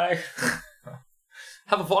 Bye.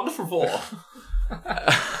 Have a wonderful war.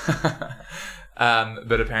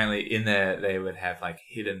 But apparently in there they would have like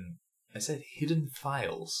hidden... I said hidden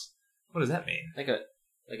files. What does that mean? Like a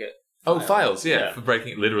Oh, file. files, yeah. Yeah. For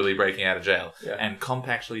literally breaking out of jail. Yeah. And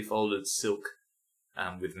compactly folded silk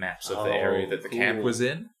with maps of the area that the camp cool. was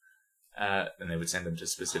in. And they would send them to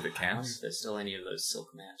specific I wonder camps. if there's still any of those silk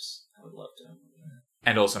maps. I would love to.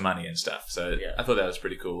 And also money and stuff. So Yeah. I thought that was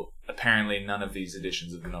pretty cool. Apparently none of these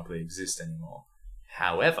editions of Monopoly exist anymore.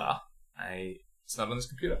 However, it's not on this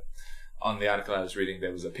computer. On the article I was reading,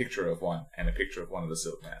 there was a picture of one and a picture of one of the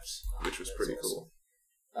silk maps, which was That's pretty awesome.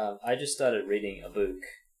 cool. I just started reading a book,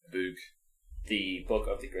 Boog. the book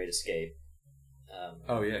of the Great Escape.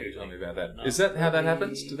 Oh yeah, you told me about that. No, Is that how that really-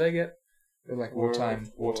 happens? Do they get like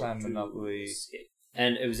wartime War Monopoly? Escape.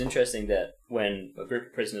 And it was interesting that when a group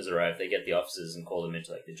of prisoners arrive, they get the officers and call them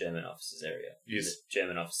into like the German officers area. Yes. And the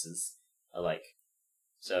German officers are like,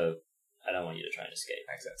 so I don't want you to try and escape.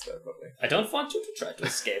 Makes sense though, probably. I don't want you to try to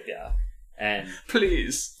escape, yeah. And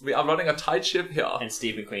Please, we are running a tight ship here. and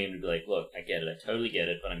Steve McQueen would be like, look, I get it, I totally get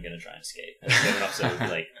it, but I'm going to try and escape. And the German officer would be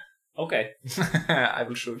like, okay, I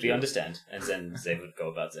will shoot we you. understand. And then they would go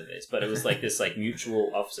about their days. But it was like this like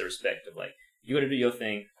mutual officer respect of like, you got to do your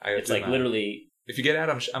thing. I gotta It's do like mine. literally If you get out,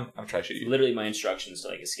 I'm trying to shoot you. literally my instructions to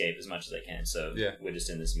like escape as much as I can. So Yeah. we're just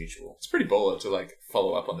in this mutual. It's pretty baller to like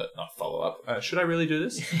follow up on that. Not follow up. Should I really do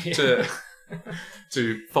this? Yeah.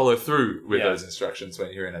 to follow through with Yeah. those instructions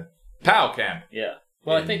when you're in a POW camp. Yeah.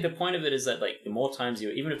 Well, I In- think the point of it is that like the more times you,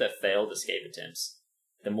 even if they're failed escape attempts,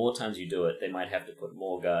 the more times you do it, they might have to put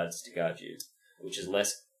more guards to guard you, which is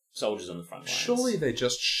less soldiers on the front lines. Surely they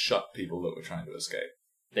just shot people that were trying to escape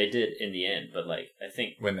They did in the end, but like I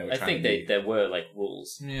think when they were I trying think to be... there were like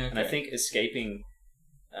rules, Yeah, and I think escaping.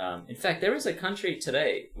 In fact, there is a country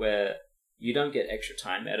today where you don't get extra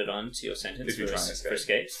time added on to your sentence If you try and escape. for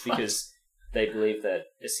escapes What? because they believe that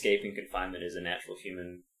escaping confinement is a natural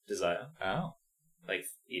human desire, Oh, like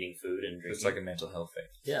eating food and drinking. it's like a mental health thing.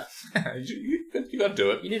 Yeah. you got to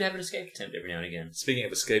do it. You need to have an escape attempt every now and again. Speaking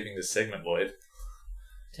of escaping this segment, Lloyd,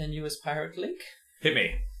 Tenuous pirate link. hit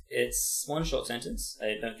me. It's one short sentence.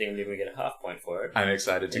 I don't think I'm even going to get a half point for it. I'm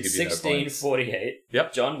excited to In give you no points. 1648,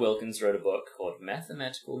 Yep. John Wilkins wrote a book called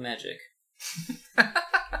Mathematical Magic.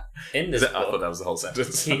 In this I thought book, that was the whole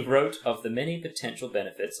sentence. he wrote of the many potential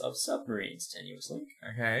benefits of submarines, Tenuous link,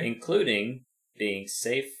 Okay. including being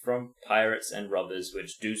safe from pirates and robbers,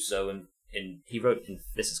 which do so he wrote in,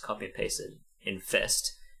 this is copy and pasted,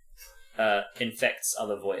 infest, infects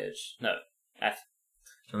other voyage. No, Do you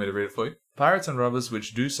want me to read it for you? Pirates and robbers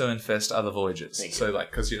which do so infest other voyages. Thank you. So,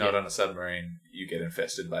 like, because you're not Yeah. on a submarine, you get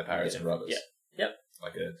infested by pirates and robbers. Yeah. Yep.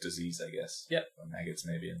 Like a disease, I guess. Yep. Or maggots,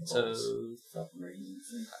 maybe, in the So, balls. submarines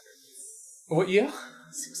and pirates. What year?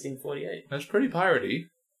 1648. That's pretty piratey.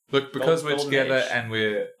 Look, because we're Golden together age. and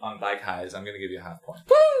we're on bike highs, I'm going to give you a half point.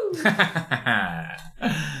 Woo!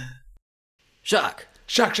 Shark!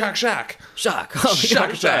 Shark, shark, shark! Shark!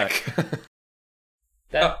 Shark attack!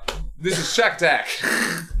 That, This is Shack Tack.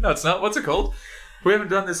 No, it's not. What's it called? We haven't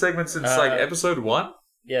done this segment since like episode 1.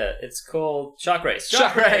 yeah, it's called Shark Race.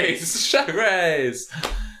 Shark Race! Shark Race!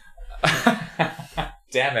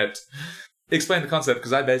 Damn it. Explain the concept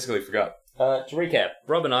because I basically forgot. To recap,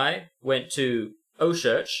 Rob and I went to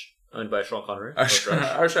Church, owned by Sean Connery.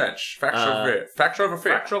 Oshach. Factor over fear. Fracture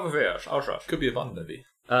of a Church. Could be a Bond movie.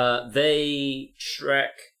 They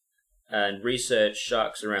track and research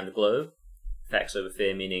sharks around the globe, facts over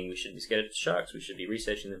fear, meaning we shouldn't be scared of sharks. We should be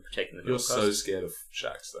researching them, protecting them. You're so scared of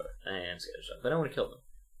sharks, though. I am scared of sharks, but I don't want to kill them.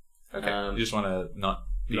 Okay. You just want to not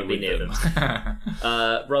be near them.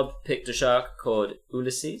 Rob picked a shark called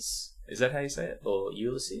Ulysses. Is that how you say it? Or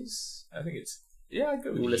Ulysses? I think it's... Yeah, I'd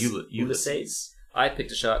go with Ulysses. I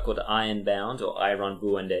picked a shark called Ironbound or Iron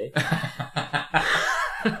Buende.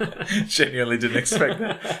 Genuinely didn't expect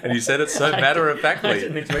that. And you said it so matter-of-factly. I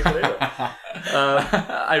didn't expect it either.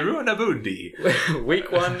 I ruin a boondi.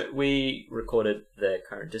 Week 1, we recorded their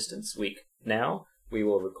current distance. Week now, we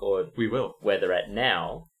will record where they're at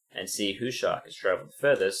now and see whose shark has travelled the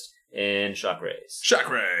furthest in Shark Race. Shark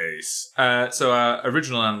Race! So our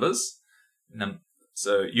original numbers...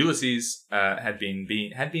 So Ulysses had been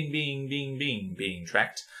being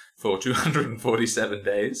tracked for 247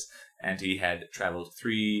 days, and he had travelled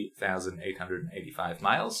 3,885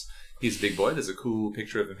 miles. He's a big boy. There's a cool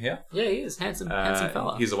picture of him here. Yeah, he is. Handsome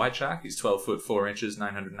fella. He's a white shark. He's 12 foot 4 inches,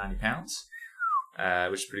 990 pounds,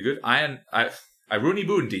 which is pretty good. Iruni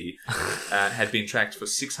Bundi had been tracked for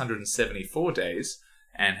 674 days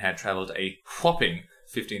and had travelled a whopping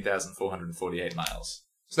 15,448 miles.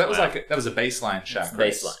 So that was that was a baseline shark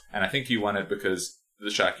race. Baseline. And I think you won it because the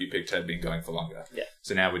shark you picked had been going for longer. Yeah.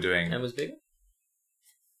 So now we're doing... And was bigger?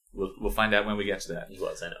 We'll find out when we get to that. He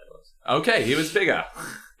was, I know he was. Okay, he was bigger.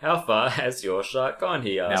 How far has your shark gone,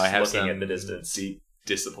 he asked, now I have looking some at the distance. Deep,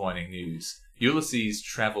 disappointing news. Ulysses'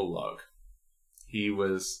 travel log.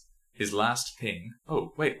 His last ping...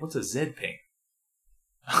 Oh, wait, what's a Z ping?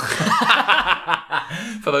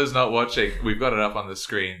 For those not watching, we've got it up on the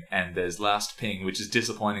screen, and there's last ping, which is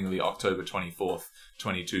disappointingly October 24th,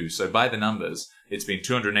 22. So by the numbers, it's been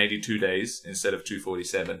 282 days instead of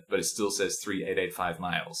 247, but it still says 3,885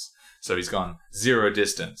 miles. So he's gone 0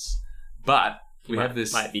 distance. But we have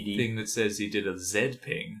this thing that says he did a Z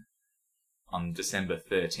ping on December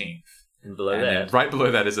 13th. And then right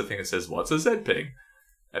below that is a thing that says, what's a Z ping?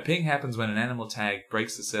 A ping happens when an animal tag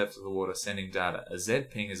breaks the surface of the water sending data. A Z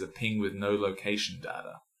ping is a ping with no location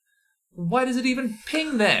data. Why does it even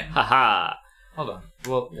ping then? Haha. Hold on.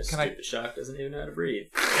 Well, The shark doesn't even know how to breathe.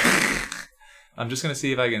 I'm just going to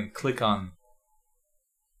see if I can click on...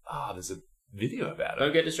 there's a video about it.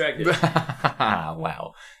 Don't get distracted.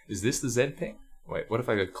 Wow. Is this the Z ping? Wait, what if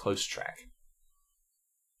I go close track?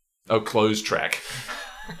 Oh, close track.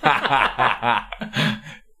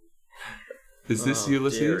 Is this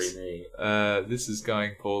Ulysses? This is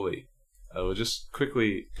going poorly. We'll just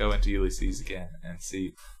quickly go into Ulysses again and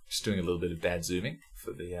see. Just doing a little bit of bad zooming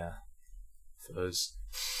for those.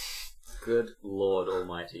 Good Lord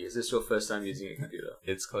Almighty! Is this your first time using a computer?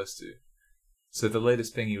 It's close to. So the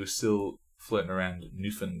latest ping, he was still floating around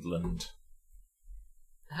Newfoundland.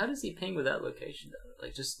 How does he ping without location data?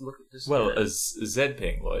 Like, just look. A Z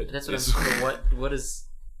ping, Lloyd. That's what I'm. What is?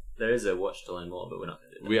 There is a watch to learn more, but we're not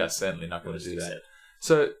going to do that. We are certainly not going to do that.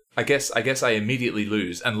 So I guess I immediately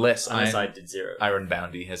lose unless I did 0. Iron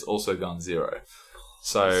Bounty has also gone 0.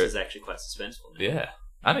 So this is actually quite suspenseful now. Yeah,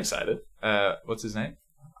 I'm excited. What's his name?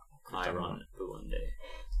 Iron Buende.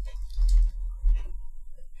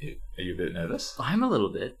 Are you a bit nervous? I'm a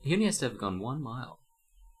little bit. He only has to have gone 1 mile.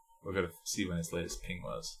 We've got to see when his latest ping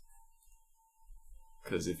was.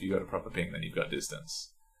 Because if you got a proper ping, then you've got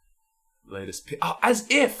distance. Latest ping. Oh, as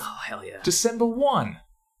if! Oh, hell yeah. December 1.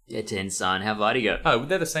 Yeah, 10, son. How far do you go? Oh,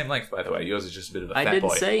 they're the same length, by the way. Yours is just a bit of a fat boy. I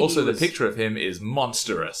didn't say also, the picture of him is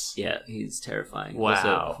monstrous. Yeah, he's terrifying.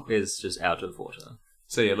 Wow. Also, is just out of water.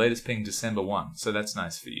 So yeah, latest ping December 1. So that's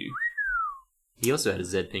nice for you. He also had a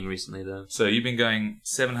Z ping recently, though. So you've been going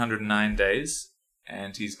 709 days,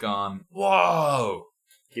 and he's gone... Whoa!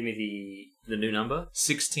 Give me the new number.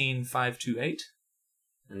 16,528.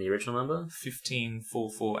 And the original number?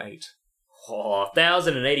 15,448. Oh,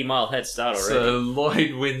 1,080 mile head start already. So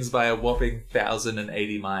Lloyd wins by a whopping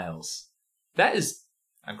 1,080 miles. That is...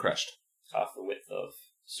 I'm crushed. Half the width of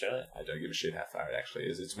Australia. I don't give a shit how far it actually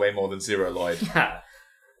is. It's way more than 0, Lloyd.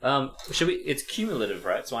 Should we... It's cumulative,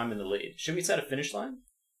 right? So I'm in the lead. Should we set a finish line?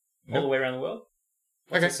 Nope. All the way around the world?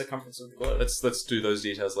 What's Okay. the circumference of the globe? Let's do those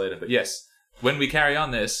details later. But yes, when we carry on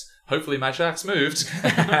this, hopefully my shark's moved,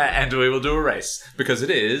 and we will do a race. Because it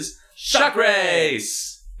is... Shark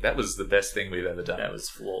Race! That was the best thing we've ever done. That was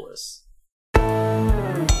flawless.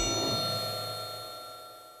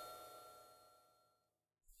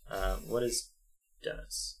 What is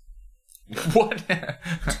Doughnuts? What?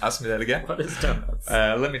 Ask me that again. What is Doughnuts?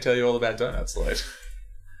 Let me tell you all about Doughnuts, Lloyd.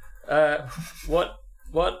 What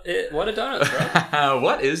are Doughnuts, bro?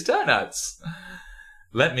 What is Doughnuts?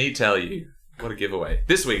 Let me tell you. What a giveaway.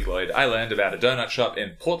 This week, Lloyd, I learned about a donut shop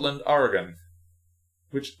in Portland, Oregon.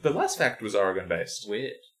 Which, the last fact was Oregon-based.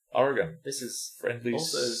 Weird. Oregon. This is Friendly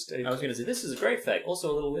also. state. I was going to say this is a great fact.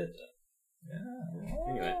 Also a little weird. Yeah.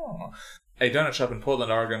 Anyway. A donut shop in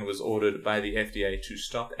Portland, Oregon was ordered by the FDA to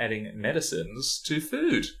stop adding medicines to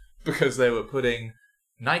food because they were putting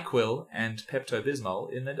NyQuil and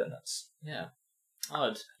Pepto-Bismol in their donuts. Yeah.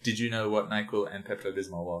 Odd. Did you know what NyQuil and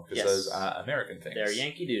Pepto-Bismol were? Because Yes. those are American things. They're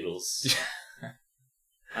Yankee Doodles.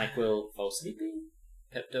 NyQuil for sleeping,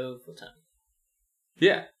 Pepto for tummy.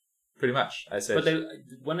 Yeah, pretty much. I said. But they,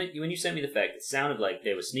 when you sent me the fact, it sounded like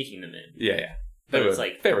they were sneaking them in. Yeah. But They it's were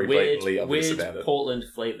like very blatantly weird obvious about it. Portland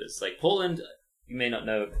flavors. Like Portland, you may not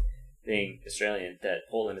know, being Australian, that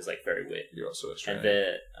Portland is like very weird. You're also Australian.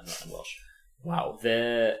 And I'm Welsh. Wow.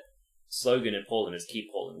 Their slogan in Portland is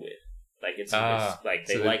 "Keep Portland Weird." Like it's like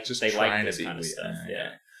they so like just they trying like to this be kind of weird. stuff. Okay. Yeah.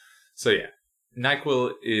 So yeah,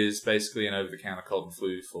 NyQuil is basically an over-the-counter cold and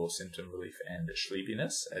flu for symptom relief and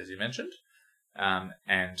sleepiness, as you mentioned.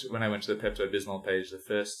 And when I went to the Pepto-Bismol page, the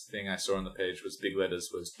first thing I saw on the page was big letters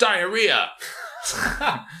was diarrhea.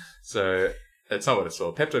 So that's not what it's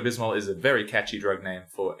for. Pepto-Bismol is a very catchy drug name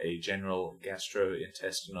for a general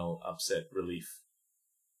gastrointestinal upset relief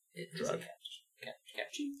drug.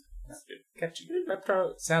 Catchy. Catchy.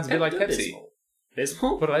 Pepto sounds a bit like Pepsi.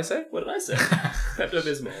 Bismol? What did I say? What did I say?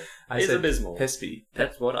 Pepto-Bismol. I Is said abysmal. Pespi.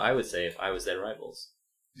 That's what I would say if I was their rivals.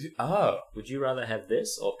 Oh. Would you rather have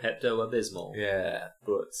this or Pepto-Abysmal? Yeah,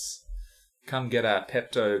 but come get our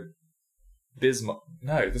Pepto-Bismol.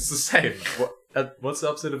 No, this is the same. What's the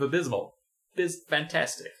opposite of abysmal?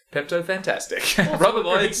 Fantastic. Pepto-Fantastic. Oh, Robert great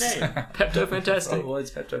Lloyd's. name. Pepto-Fantastic. Robert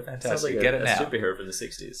Lloyd's Sounds Pepto-Fantastic. like Get a it now. superhero from the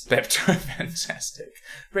 60s. Pepto-Fantastic.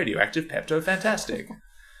 Radioactive Pepto-Fantastic.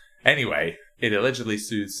 Anyway, it allegedly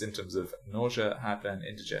soothes symptoms of nausea, heartburn,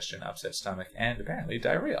 indigestion, upset stomach, and apparently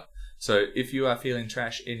diarrhea. So if you are feeling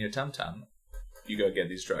trash in your tum-tum, you go get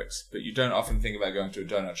these drugs. But you don't often think about going to a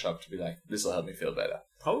donut shop to be like, this will help me feel better.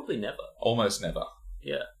 Probably never. Almost never.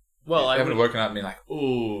 Yeah. Well, I I haven't would... woken up and been like,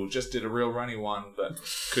 ooh, just did a real runny one, but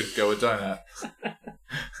could go a donut.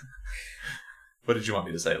 What did you want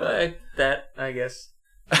me to say there? That, I guess.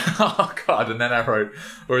 Oh, God. And then I wrote,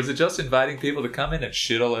 or is it just inviting people to come in and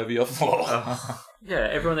shit all over your floor? Yeah,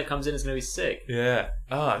 everyone that comes in is going to be sick. Yeah.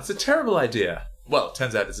 Oh, it's a terrible idea. Well, it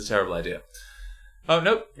turns out it's a terrible idea. Oh,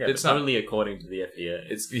 nope. Yeah, it's but not. only according to the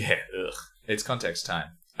FDA. It's context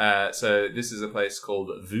time. So this is a place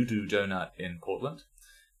called Voodoo Donut in Portland.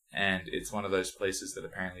 And it's one of those places that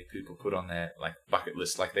apparently people put on their like bucket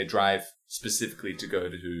list. Like they drive specifically to go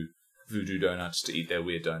to Voodoo Donuts to eat their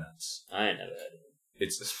weird donuts. I ain't never heard of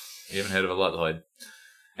it. You haven't heard of a lot, Lloyd.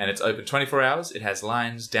 And it's open 24 hours. It has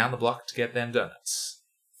lines down the block to get them donuts.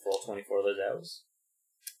 For all 24 of those hours?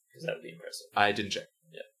 Because that would be impressive. I didn't check.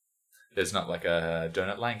 Yeah. There's not like a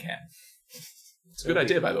donut line cam. It's a good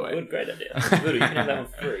idea, by the way. Good, great idea. Voodoo, you can have that one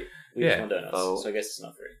for free. We just Yeah. want donuts, Oh. so I guess it's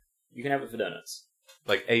not free. You can have it for donuts.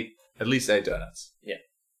 Like at least 8 donuts. Yeah.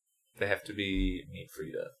 They have to be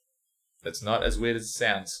meat-free, though. That's not as weird as it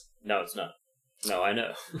sounds. No, it's not. No, I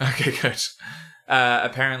know. Okay, good.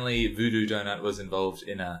 Apparently, Voodoo Donut was involved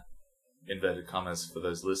in a, inverted commas for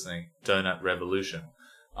those listening, donut revolution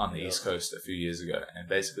on the East Coast a few years ago. And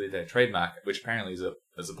basically their trademark, which apparently is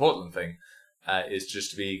a Portland thing, is just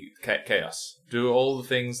to be chaos. Do all the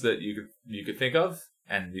things that you could think of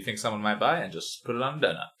and you think someone might buy and just put it on a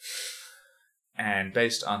donut. And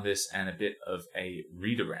based on this and a bit of a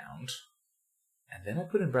read-around, and then I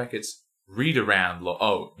put in brackets, read around,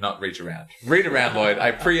 oh, not reach around. Read around, Lloyd.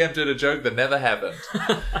 I preempted a joke that never happened.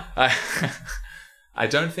 I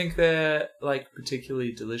don't think they're like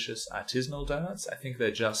particularly delicious artisanal donuts. I think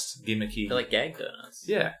they're just gimmicky. They're like gag donuts.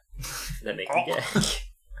 Yeah. That make you gag.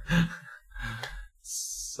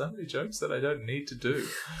 So many jokes that I don't need to do.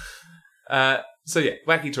 So yeah,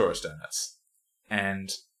 wacky tourist donuts. And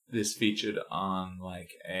this featured on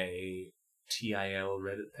like a TIL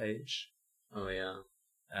Reddit page. Oh, yeah.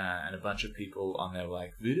 And a bunch of people on there were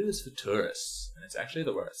like, voodoo is for tourists. And it's actually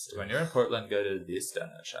the worst. When you're in Portland, go to this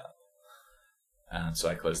donut shop. So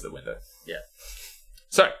I closed the window. Yeah.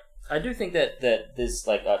 So. I do think that this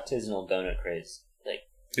like artisanal donut craze, like...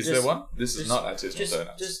 Is there one? This is not artisanal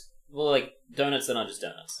donuts. Like, donuts are not just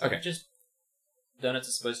donuts. Okay. Like, just donuts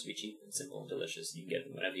are supposed to be cheap and simple and delicious. You can get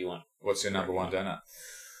them whenever you want. What's your number one donut?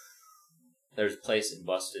 There's a place in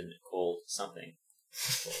Boston called something.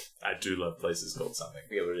 I do love places called something. I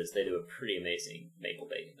forget what it is. They do a pretty amazing maple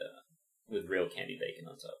bacon donut with real candy bacon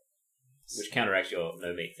on top, which counteracts your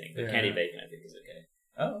no meat thing. But candy bacon, I think, is okay.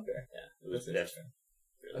 Oh, okay. Yeah, it was That's interesting.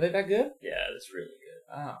 really Are they that good? Yeah, that's really good.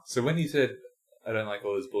 Ah. So when you said, I don't like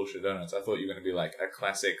all those bullshit donuts, I thought you were going to be like a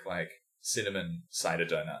classic, like, cinnamon cider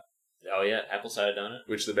donut. Oh yeah, apple cider donut.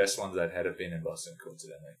 Which the best ones I've had have been in Boston,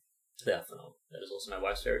 coincidentally. They are phenomenal. That is also my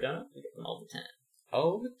wife's favorite donut. We get them all the time.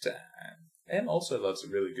 All the time. Em also loves a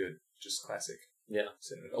really good, just classic Yeah.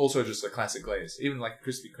 cinnamon. Also just a classic glaze. Even like a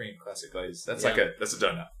Krispy Kreme classic glaze. That's Yeah. that's a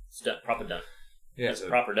donut. It's proper donut. Yeah, It's a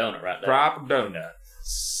proper donut right there. proper donut.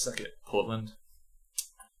 Suck it, Portland.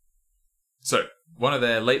 So, one of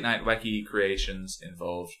their late night wacky creations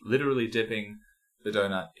involved literally dipping the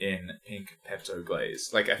donut in pink Pepto glaze.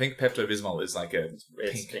 Like, I think Pepto-Bismol is like a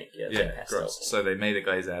It's pink, yeah. It's yeah, like pastel. gross. So they made a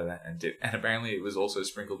glaze out of that and dipped. And apparently it was also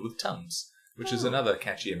sprinkled with Tums, which is another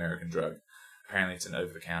catchy American drug. Apparently it's an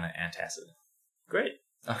over-the-counter antacid. Great.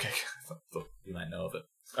 Okay, thought you might know of it.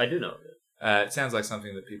 I do know of it. It sounds like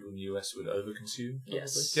something that people in the US would overconsume.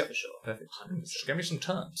 Yes, Yep. for sure. Perfect. Just give me some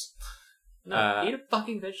Tums. No, eat a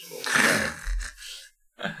fucking vegetable.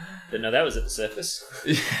 But no, that was at the surface.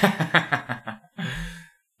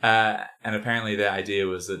 And apparently their idea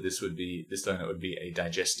was that this donut would be a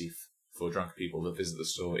digestif for drunk people that visit the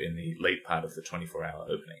store in the late part of the 24-hour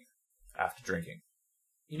opening after drinking.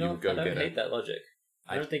 You know, would go I don't get hate that logic.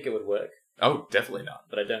 I don't think it would work, Oh, definitely not.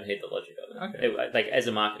 but I don't hate the logic of it. Okay. Like, as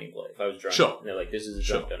a marketing ploy, if I was drunk, Sure. and they're like, this is a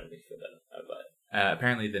drunk donut, make you feel better, I would buy it.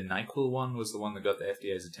 Apparently the NyQuil one was the one that got the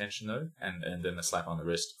FDA's attention, though, and then a slap on the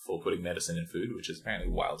wrist for putting medicine in food, which is apparently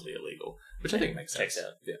wildly illegal, which I think makes sense. Checks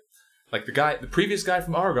out. Yeah. Like the previous guy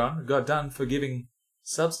from Oregon got done for giving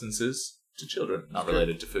substances to children, not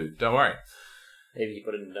related to food. Don't worry. Maybe he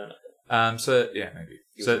put it in a donut. Maybe.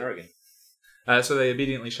 He was in Oregon. So they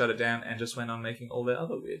obediently shut it down and just went on making all their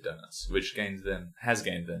other weird donuts, which has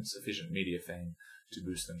gained them sufficient media fame to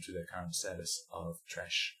boost them to their current status of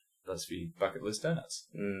trash BuzzFeed bucket list donuts.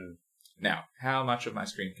 Mm. Now, how much of my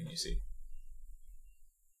screen can you see?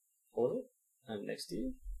 All of it? I'm next to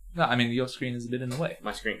you. No, I mean, your screen is a bit in the way.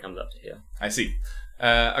 My screen comes up to here. I see.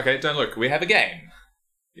 Okay, don't look. We have a game.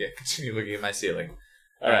 Yeah, continue looking at my ceiling.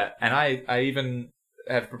 Alright. And I even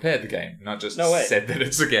have prepared the game, not just No way. said that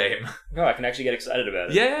it's a game. No, I can actually get excited about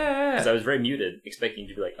it. Yeah! Because I was very muted, expecting you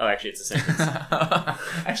to be like, oh, actually, it's a sentence.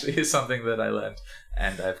 Actually, here's something that I learned,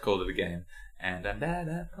 and I've called it a game. And I'm bad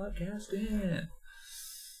at podcasting.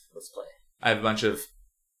 Let's play. I have a bunch of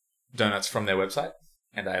donuts from their website,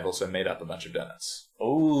 and I have also made up a bunch of donuts.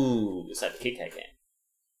 Oh, it's like the Kit Kat game.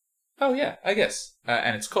 Oh, yeah, I guess.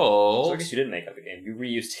 And it's called... So I guess you didn't make up a game. You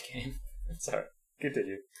reused a game. Sorry.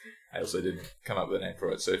 Continue. I also didn't come up with a name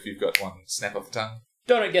for it, so if you've got one, snap off the tongue.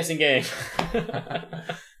 Donut guessing game.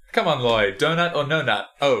 Come on, Lloyd. Donut or no nut?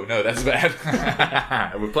 Oh, no, that's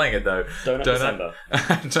bad. We're playing it, though. Donut December.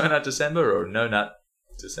 Donut December or no nut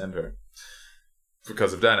December?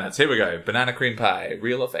 Because of donuts. Here we go. Banana cream pie.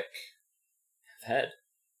 Real or fake? I've had.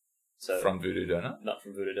 So From Voodoo Donut? Not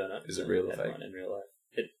from Voodoo Donut. Is it real or I've fake? had one in real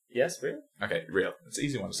life. Yes, real. Okay, real. It's an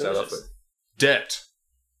easy one to start off Delicious. with. Dirt.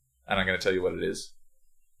 And I'm going to tell you what it is.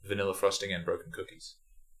 Vanilla frosting and broken cookies.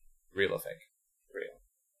 Real or fake? Real.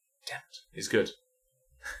 Damn it. It's good.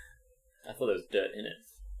 I thought there was dirt in it.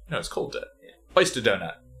 No, it's called dirt. Yeah. Oyster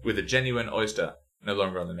donut with a genuine oyster. No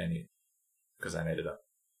longer on the menu. Because I made it up.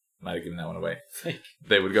 Might have given that one away. Fake.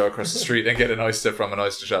 They would go across the street and get an oyster from an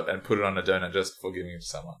oyster shop and put it on a donut just before giving it to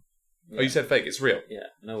someone. Yeah. Oh, you said fake. It's real. Yeah,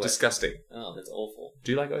 no way. Disgusting. Oh, that's awful.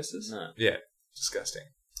 Do you like oysters? No. Yeah. Disgusting.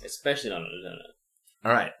 Especially not on a donut.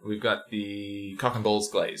 All right. We've got the cock and balls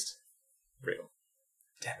glazed. Real.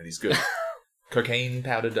 Damn it, he's good. Cocaine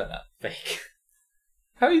powdered donut. Fake.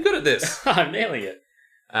 How are you good at this? I'm nailing it.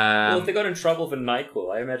 Well, if they got in trouble for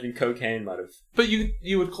NyQuil, I imagine cocaine might have... But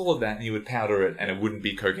you would call it that and you would powder it and it wouldn't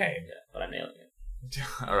be cocaine. Yeah, but I'm nailing it.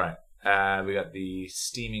 All right. We got the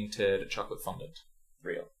steaming turd chocolate fondant.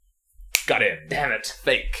 Real. Got in. Damn it.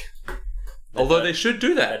 Fake. Although they should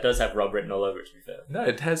do That that. does have Rob written all over it, to be fair. No,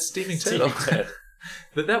 it has steaming turd. Steaming on it. turd.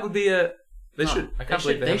 But that would be a... They should. I can't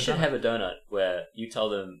believe they haven't should done have a donut where you tell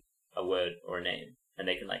them a word or a name, and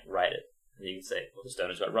they can, like, write it. And you can say, well, this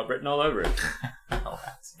donut's got Rob written all over it. Oh,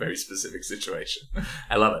 that's a very specific situation.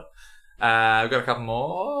 I love it. I've got a couple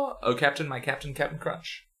more. Oh, Captain, my Captain, Captain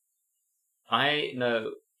Crunch. I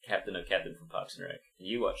know Captain from Parks and Rec, and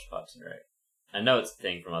you watch Parks and Rec. I know it's a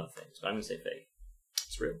thing from other things, but I'm going to say fake.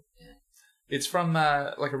 It's real. Yeah. It's from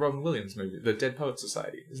like a Robin Williams movie, The Dead Poets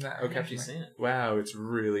Society. Isn't that? I haven't actually seen it. Wow, it's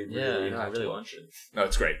really, really Yeah, hard I really to want watch. to. No,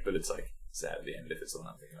 it's great, but it's like sad at the end if it's the one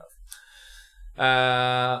I'm thinking of.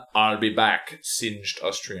 I'll be back. Singed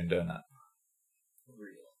Austrian donut. Real.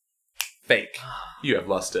 Fake. You have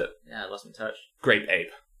lost it. Yeah, I lost my touch. Grape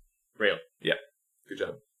ape. Real. Yep. Good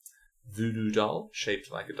job. Voodoo doll,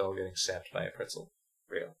 shaped like a doll getting stabbed by a pretzel.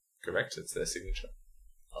 Real. Correct. It's their signature.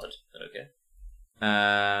 Odd, but okay.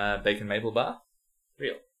 Bacon maple bar.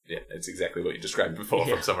 Real. Yeah, it's exactly what you described before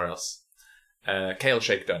Yeah. from somewhere else. Kale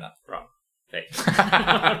shake donut. Wrong.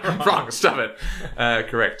 Fake. Wrong. Stop it.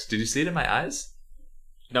 Correct. Did you see it in my eyes?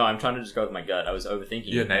 No, I'm trying to just go with my gut. I was overthinking.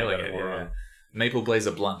 You're it, and I nailing got it. all Yeah. wrong. Maple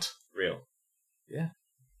Blazer Blunt. Real.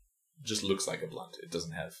 Just looks like a blunt. It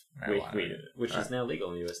doesn't have marijuana. Which is now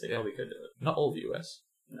legal in the US. They probably could do it. Not all the US.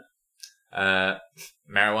 No.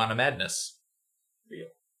 Marijuana Madness. Real.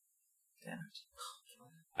 Damn it.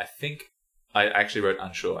 I think I actually wrote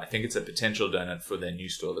unsure. I think it's a potential donut for their new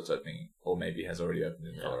store that's opening, or maybe has already opened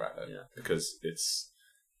in Colorado. Yeah. Because it's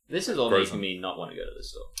This is all frozen. making me not want to go to the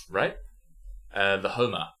store. right. The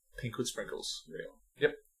Homer Pink with sprinkles. Real.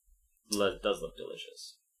 Yep. Does look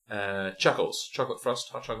delicious. Chuckles, chocolate frost,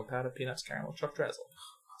 hot chocolate powder, peanuts, caramel, choc drizzle.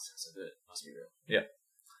 Oh, sounds so good. Must be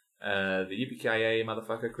real. The Yippee-ki-yay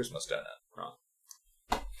motherfucker Christmas donut. Wrong.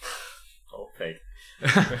 Oh, fake.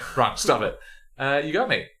 Wrong. Stop it. You got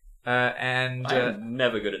me. And I'm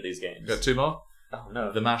never good at these games. got two more. Oh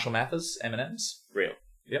no. The Marshall Mathers M&Ms. Real.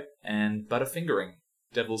 Yep. And Butterfingering,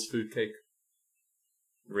 Devil's Food Cake.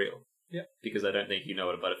 Real. Yep. Because I don't think you know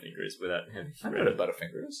what a Butterfinger is without having I know read what a it.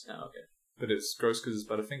 Butterfinger is, Oh, okay. but it's gross because it's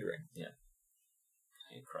Butterfingering.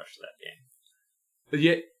 I crushed that game. But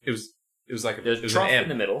yeah, it was like There's it was trough an M. in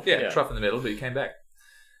the middle. Yeah, trough in the middle, but you came back.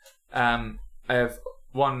 I have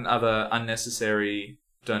one other unnecessary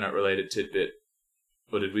donut-related tidbit.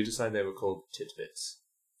 Or did we decide they were called tidbits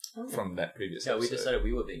Oh. from that previous Yeah, we episode? decided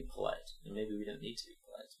we were being polite, and maybe we don't need to be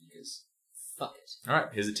polite because fuck it. All right,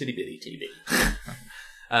 here's a titty-bitty.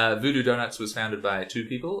 TB. Voodoo Donuts was founded by two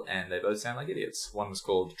people, and they both sound like idiots. One was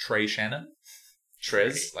called Trey Shannon.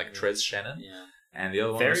 Trez, like Trez Shannon. Yeah. And the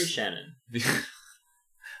other one Very was... Shannon.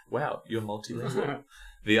 Wow, you're multilingual.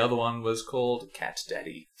 The other one was called Cat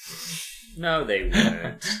Daddy. No, they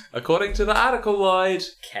weren't. According to the article, Lloyd.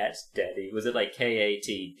 Cat Daddy. Was it like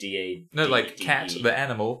Katdada? No, like cat, the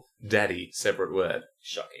animal, daddy, separate word.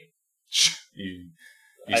 Shocking.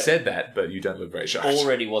 You said that, but you don't look very shocked.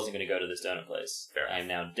 Already wasn't going to go to this donut place. Fair I am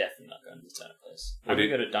now definitely not going to this donut place. What I'm do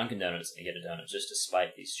going to go to Dunkin' Donuts and get a donut just to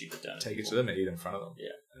spite these stupid donuts. Take it to them and eat in front of them. Yeah.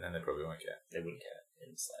 And then they probably won't care. They wouldn't care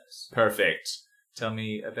in the slightest. Perfect. Tell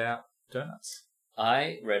me about donuts.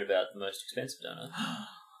 I read about the most expensive donut.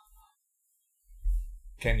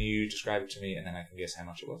 Can you describe it to me and then I can guess how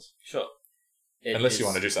much it was? Sure. Unless you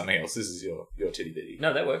want to do something else. This is your titty bitty.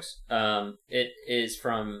 No, that works. It is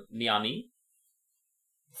from Miami.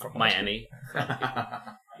 From Miami.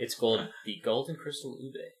 It's called the Golden Crystal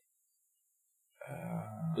Ube.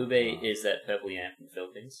 Ube is that purple yam from the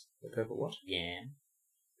Philippines. The purple what? Yam.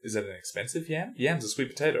 Is that an expensive yam? Yam's a sweet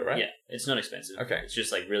potato, right? Yeah, it's not expensive. Okay. It's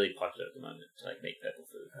just like really popular at the moment to like make purple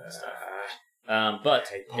food and stuff. I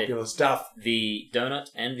hate popular stuff. The donut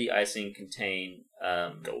and the icing contain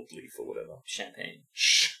Gold leaf or whatever. champagne.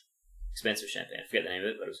 Shh. Expensive champagne. I forget the name of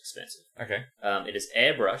it, but it was expensive. Okay. It is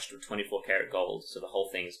airbrushed with 24 karat gold, so the whole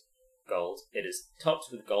thing is gold. It is topped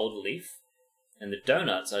with gold leaf, and the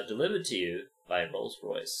donuts are delivered to you by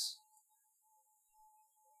Rolls-Royce.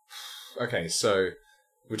 Okay, so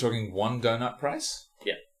we're talking one donut price?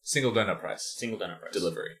 Yeah. Single donut price. Single donut price.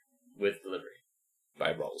 Delivery. With delivery.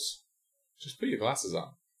 By Rolls. Just put your glasses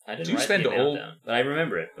on. I didn't Do you write spend the amount all- down, but I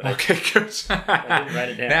remember it. But Okay, good. I didn't write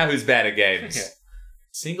it down. Now who's bad at games? Yeah.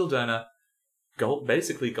 Single donut,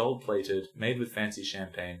 basically gold plated, made with fancy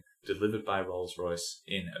champagne, delivered by Rolls-Royce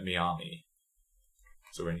in Miami.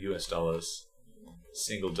 So we're in US dollars.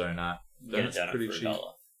 Single donut. You get a Donut's donut pretty for cheap. $1.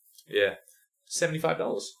 Yeah.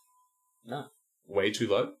 $75. No. Way too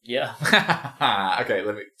low? Yeah. Okay,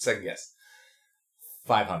 let me second guess.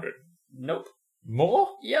 500. Nope. More?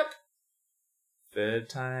 Yep. Third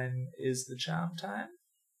time is the charm time?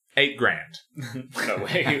 $8,000. No,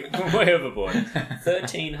 way overboard.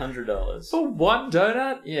 $1,300. For one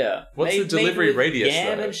donut? Yeah. What's the delivery with radius,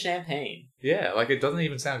 Yam though? and champagne. Yeah, like it doesn't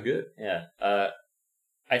even sound good. Yeah.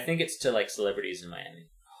 I think it's to like celebrities in Miami.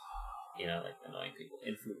 You know, like annoying people,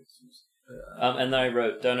 influencers. And then I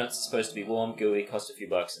wrote donuts are supposed to be warm, gooey, cost a few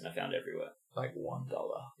bucks, and I found everywhere. Like $1.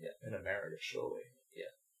 Yeah. In America, surely. Yeah.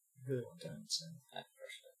 I really want donuts now. I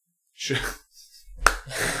crushed it. Sure.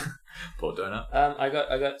 Poor donut. I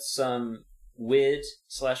got some weird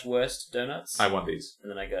 / worst donuts. I want these.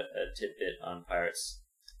 And then I got a tidbit on pirates.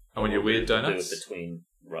 I want your weird Do it donuts. between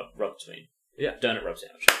rub between. Yeah. Donut rub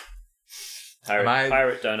sandwich. Am I-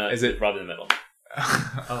 Pirate donut is it- with rub in the middle.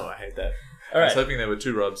 Oh, I hate that. All I was right. hoping there were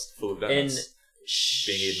 2 rubs full of donuts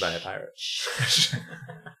In being eaten by a pirate. In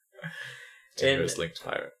Tenuous linked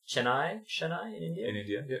pirate. Chennai in India. In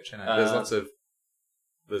India, yep, Chennai. Uh,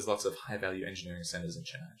 There's lots of high value engineering centers in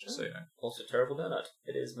Chennai, just so you know. Also terrible donut.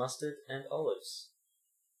 It is mustard and olives.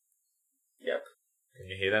 Yep. Can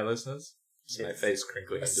you hear that, listeners? It's my It's face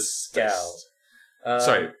crinkling in a disgust. scowl.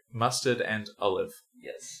 Sorry, mustard and olive.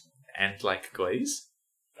 Yes. and like glaze.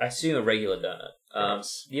 I assume a regular donut.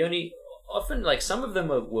 Gross. The only often like some of them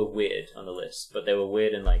were weird on the list, but they were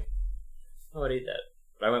weird and like, oh, I'd eat that.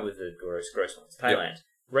 But I went with the gross ones. Thailand,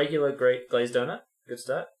 regular great glazed donut, good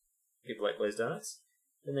start. People like glazed donuts.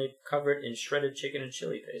 Then they cover it in shredded chicken and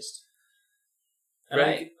chili paste. And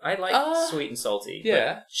Right. I like sweet and salty.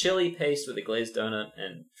 Yeah. But chili paste with a glazed donut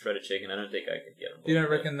and shredded chicken, I don't think I could get on board. You don't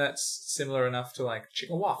with reckon that's similar enough to like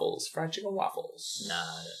chicken waffles, fried chicken waffles? that. Nah,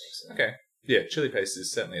 I don't think so. Okay. Yeah, chili paste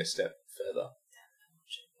is certainly a step further.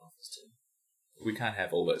 Chicken waffles too. We can't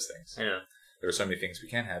have all those things. I know. There are so many things we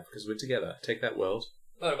can have because we're together. Take that, world.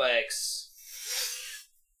 Motorbikes.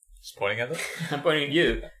 Just pointing at them. I'm pointing at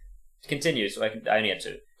you. Continue, so I only had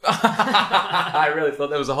two. I really thought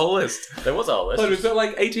there was a whole list. There was a whole list. But we've got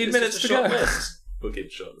like 18 It's minutes just to a go. short list. We'll keep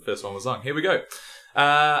it short. The first one was long. Here we go.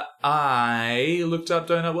 I looked up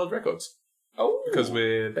Donut World Records Oh. because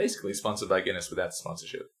we're basically sponsored by Guinness without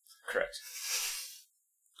sponsorship. Correct.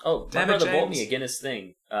 Oh, Damn my it, brother bought James. me a Guinness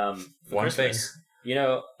thing. For One Christmas. You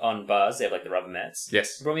know, on bars, they have like the rubber mats.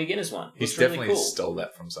 Yes. He brought me a Guinness one. He's It's really definitely cool. stole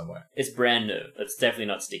that from somewhere. It's brand new. It's definitely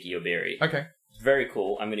not sticky or berry. Okay. It's very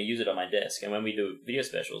cool. I'm going to use it on my desk. And when we do video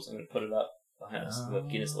specials, I'm going to put it up behind us with the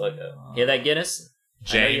Guinness logo. Hear that, Guinness?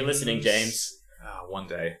 I know you're listening, James. One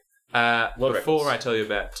day. World Before Records. I tell you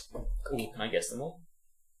about... Cool. Can I guess them all?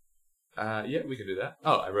 yeah, we can do that.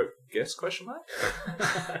 Oh, I wrote guess question mark?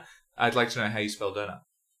 I'd like to know how you spell donut.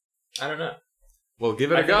 I don't know. Well,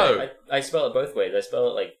 give it I a think go. I spell it both ways. I spell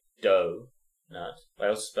it like dough nut. I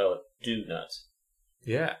also spell it do nut.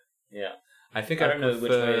 Yeah. Yeah. I think I I don't know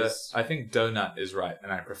which prefer... way is- I think donut is right,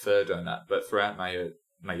 and I prefer donut. But throughout my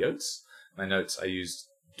notes, I used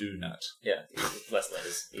do nut. Yeah. Less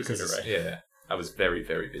letters. Easier to Because, write. yeah, I was very,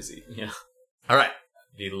 very busy. Yeah. All right.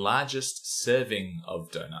 The largest serving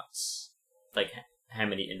of donuts. Like how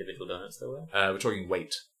many individual donuts there were? We're talking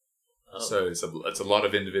weight. Oh. So it's a lot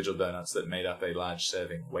of individual donuts that made up a large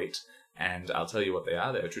serving weight. And I'll tell you what they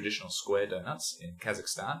are. They're traditional square donuts in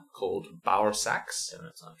Kazakhstan called baursaks.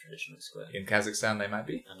 Donuts aren't traditionally square. In Kazakhstan, they might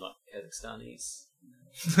be. I'm not Kazakhstanese.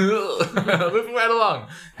 Moving right along.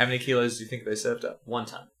 How many kilos do you think they served up? 1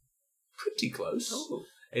 ton. Pretty close. Oh.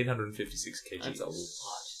 856 kgs. That's a lot.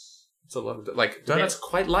 It's a lot of... Like, donuts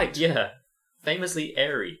quite light. Yeah. Famously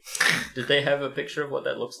airy. Did they have a picture of what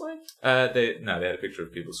that looks like? They had a picture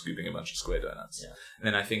of people scooping a bunch of square donuts. Yeah. And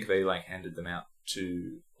then I think they handed them out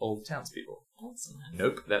to all the townspeople. Awesome.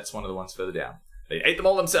 Nope, that's one of the ones further down. They ate them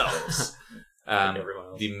all themselves. Like everyone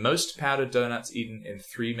else. The most powdered donuts eaten in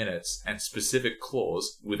 3 minutes and specific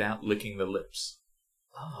clause without licking the lips.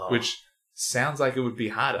 Oh. Which sounds like it would be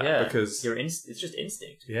harder yeah, because... it's just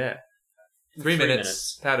instinct. Yeah. 3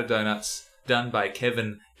 minutes, powdered donuts, done by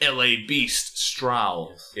Kevin L.A. Beast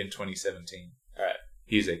Strahl in 2017. Alright.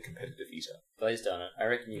 He's a competitive eater. Glazed donut. I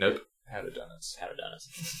reckon you Nope, could... powdered donuts. Powdered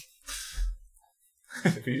donuts.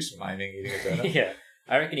 Are you just miming eating a donut? Yeah.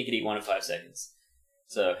 I reckon you could eat 1 in 5 seconds.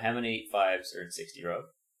 So how many 5s are in 60, Rob?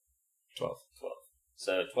 12. 12.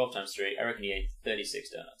 So 12 times 3, I reckon you ate 36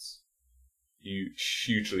 donuts. You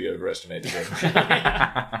hugely overestimated him.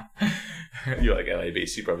 You're like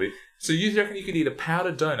LABC probably. So you reckon you could eat a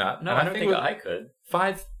powdered donut? No, and I don't think with I could.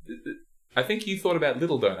 5... I think you thought about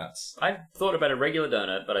little donuts. I thought about a regular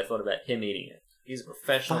donut, but I thought about him eating it. He's a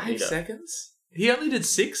professional 5 eater. seconds? He only did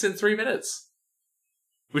 6 in 3 minutes.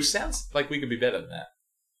 Which sounds like we could be better than that.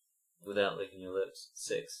 Without licking your lips.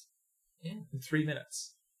 6. Yeah, in 3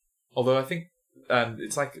 minutes. Although I think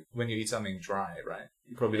it's like when you eat something dry, right?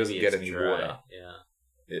 It probably doesn't Maybe get it's any dry. water.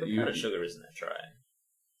 Yeah. But powdered sugar isn't that dry.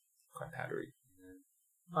 Quite powdery.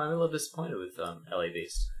 I'm a little disappointed with LA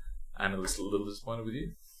Beast. I'm a little disappointed with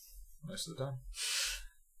you. Most of the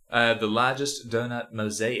time. The largest donut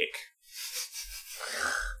mosaic.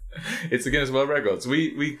 It's the Guinness World Records.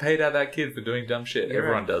 We paid out that kid for doing dumb shit. You're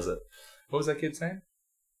Everyone right. does it. What was that kid's name?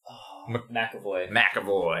 Oh, McAvoy.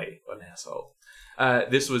 McAvoy. What an asshole.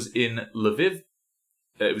 This was in Lviv.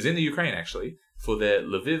 It was in the Ukraine, actually, for their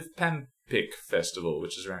Lviv Panpik Festival,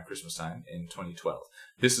 which is around Christmas time in 2012.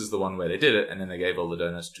 This is the one where they did it, and then they gave all the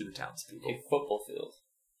donuts to the townspeople. A football field.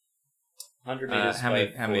 100 meters How by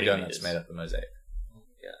many 40 donuts meters. made up the mosaic?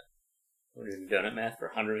 Yeah. What is donut math for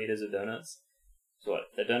 100 meters of donuts? So what?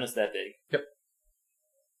 The donut's that big? Yep.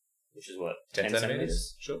 Which is what? 10 centimeters?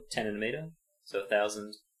 centimeters? Sure. 10 in a meter? So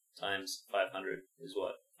 1,000 times 500 is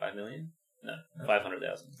what? 5 million? No,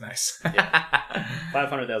 500,000. Nice.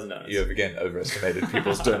 500,000 donuts. You have again overestimated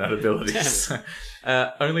people's donut abilities.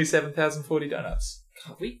 Only 7,040 donuts.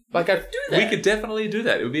 God, we Like could do that. We could definitely do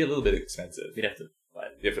that. It would be a little bit expensive. We'd have to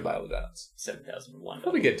You have to buy all the donuts. 7,001.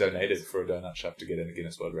 Probably get donated for a donut shop to get into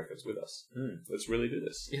Guinness World Records with us. Mm. Let's really do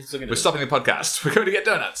this. Yeah, so We're stopping the podcast. We're going to get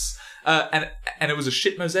donuts. And it was a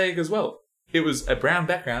shit mosaic as well. It was a brown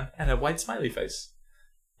background and a white smiley face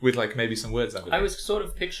with like maybe some words underneath. I was sort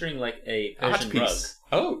of picturing like a Persian art rug. piece.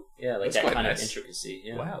 Oh, Yeah, like that's that quite kind of nice. intricacy.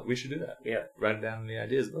 Yeah. Wow, we should do that. Yeah. Write it down in the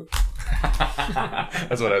ideas book.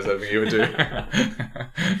 That's what I was hoping you would do.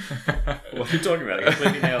 What are you talking about? I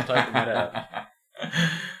completely nailed typing that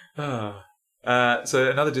out. So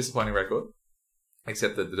another disappointing record,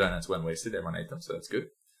 except that the donuts weren't wasted. Everyone ate them, so that's good.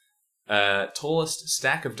 Tallest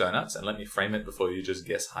stack of donuts, and let me frame it before you just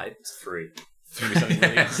guess height. It's 3. Give me something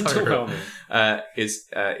really overwhelming.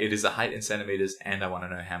 It is a height in centimeters, and I want to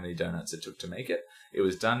know how many donuts it took to make it. It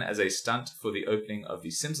was done as a stunt for the opening of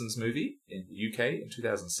the Simpsons movie in the UK in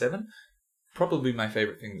 2007. Probably my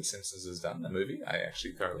favorite thing that Simpsons has done, the movie. I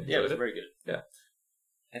actually thoroughly enjoyed Yeah, it was it. very good. Yeah.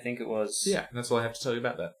 I think it was Yeah, and that's all I have to tell you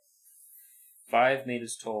about that. 5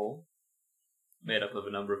 meters tall, made up of a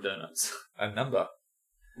number of donuts, A number.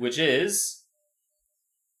 which is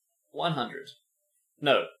 100.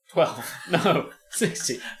 No, 12. No,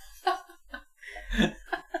 60. All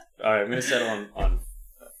right, I'm going to settle on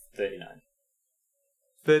 39.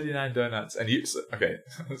 39 donuts. And you... Okay,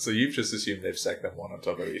 so you've just assumed they've stacked them one on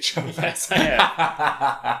top of each other. Yes, I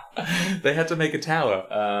have. They had to make a tower.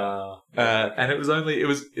 And it was only...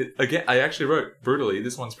 Again, I actually wrote, brutally,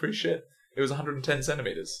 this one's pretty shit. It was 110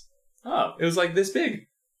 centimeters. Oh, It was like this big.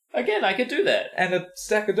 again, I could do that. And a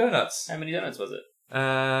stack of donuts. How many donuts was it?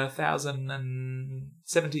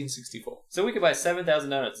 1764. So we could buy 7,000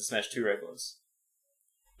 donuts to smash 2 records.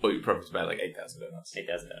 Well, you probably have to buy like 8,000 donuts.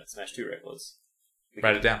 8,000 donuts, smash 2 records.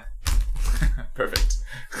 Write it down. Perfect.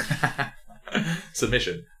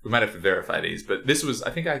 Submission. We might have to verify these, but this was...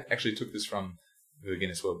 I think I actually took this from the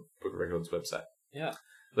Guinness World Book of Records website. Yeah.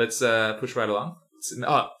 Let's push right along.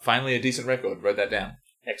 Oh, finally a decent record. Wrote that down.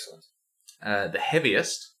 Excellent. The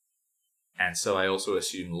heaviest, and so I also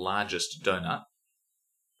assume largest donut,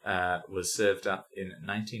 was served up in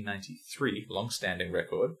 1993, long-standing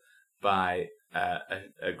record, by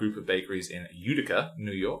a group of bakeries in Utica,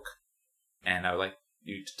 New York. And I would like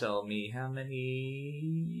you to tell me how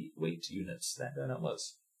many weight units that donut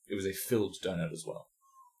was. It was a filled donut as well.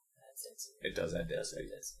 It does add density.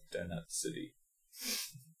 Donut City.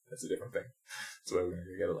 That's a different thing. That's where we're going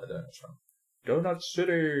to get all our donuts from. Donut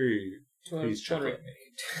City! Please chocolate me.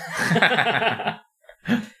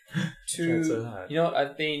 That's so hard. You know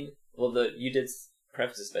what, you did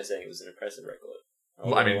preface this by saying it was an impressive record.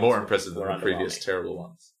 Well, I mean, more impressive than More the previous underwhelming. terrible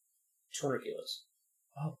ones. 200 kilos.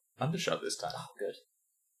 Oh, undershot this time. Oh, good.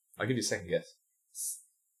 I'll give you a second guess.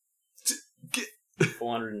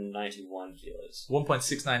 491 kilos.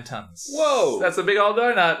 1.69 tons. Whoa! That's a big old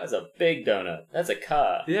donut. That's a big donut. That's a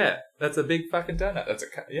car. Yeah, that's a big fucking donut. That's a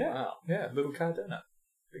car. Yeah, Wow. yeah, little car donut.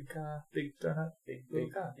 Big car, big donut, little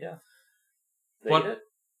Big car. Yeah. They What- eat it?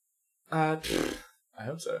 I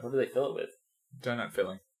hope so. What do they fill it with? Donut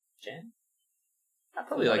filling. Jam?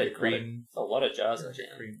 Probably like a cream. A lot of jars of jam.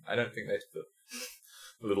 Cream. I don't think they took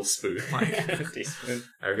a little spoon. Like, Teaspoon.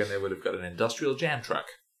 I reckon they would have got an industrial jam truck.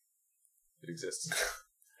 It exists.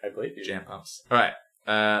 I believe you. Jam pumps. All right.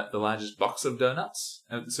 The largest box of donuts.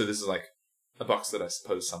 So this is like a box that I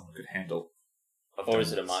suppose someone could handle. of Or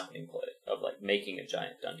is it a donuts. marketing play of like making a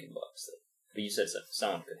giant Dunkin' box? But you said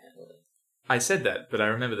someone could handle it. I said that, but I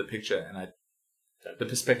remember the picture, and Don't the be-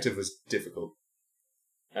 perspective was difficult.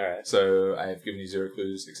 All right. So I have given you 0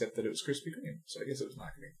 clues, except that it was Krispy Kreme. So I guess it was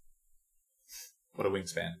marketing. What a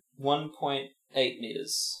wingspan. 1.8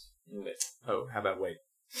 meters in width. Oh, how about weight?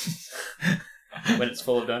 When it's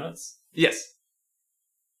full of donuts, Yes,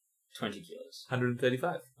 20 kilos.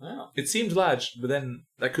 135. Wow. It seemed large, but then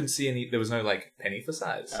I couldn't see any. There was no like penny for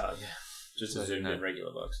size. Oh yeah. Just So a zoomed no. in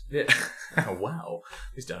regular box. Yeah. Oh, wow.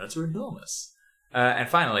 These donuts are enormous. And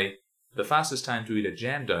finally, the fastest time to eat a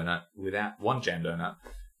jam donut without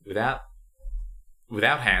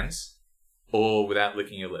hands or without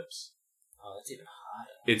licking your lips. Oh, that's even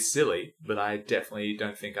harder. It's silly, but I definitely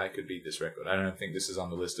don't think I could beat this record. I don't think this is on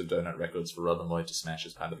the list of donut records for Rob and Lloyd to smash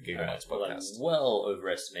as part of the Gigabytes Well, I podcast. well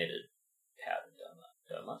overestimated powdered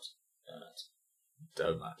donut,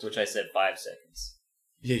 Donut. which I said 5 seconds,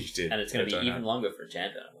 Yeah, you did. and it's going to be Donut. even longer for a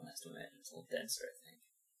jam donut. One has to imagine it's a little denser, I think.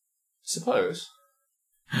 Suppose.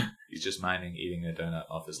 He's just minding eating a donut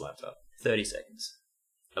off his laptop. 30 seconds.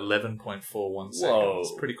 11.41 Whoa.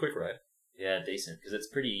 seconds. Pretty quick, right? Yeah, decent because it's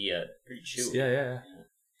pretty chewy. Yeah.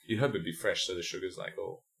 You'd hope it'd be fresh, so the sugar's like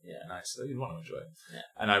all Yeah. nice. So you'd want to enjoy it. Yeah.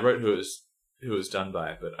 And I wrote who it was done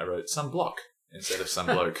by, but I wrote some block instead of some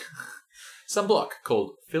bloke. Some block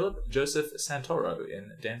called Philip Joseph Santoro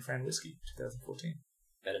in Dan Fran Whiskey, 2014.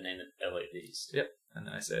 Better name it LA Beast. Yep. And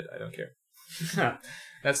then I said, I don't care.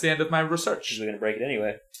 That's the end of my research. We're going to break it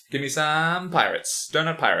anyway. Give me some pirates.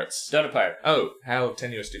 Donut pirates. Donut Pirate. Oh, how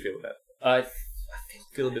tenuous do you feel with that? I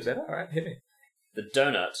Feel a bit better? All right, hit me. The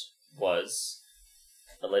donut was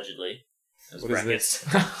allegedly. What is this?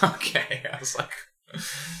 Okay, I was like...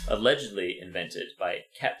 Allegedly invented by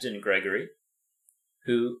Captain Gregory,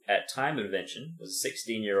 who, at time of invention, was a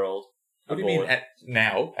 16-year-old. What do you mean at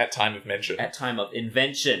time of mention? At time of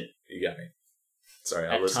invention. You got me. Sorry,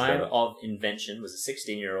 I'll At listen time better. of invention was a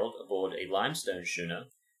 16-year-old aboard a limestone schooner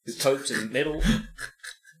who poked in the middle.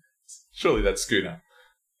 Surely that's schooner.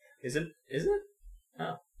 Is it?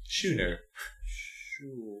 Oh. Schooner.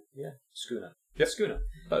 Yeah, schooner. Yep. Schooner.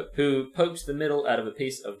 Boat. Who poked the middle out of a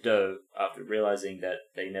piece of dough after realizing that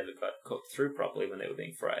they never got cooked through properly when they were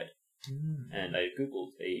being fried. And I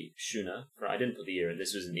googled a schooner. I didn't put the year in.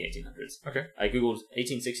 This was in the 1800s. Okay. I googled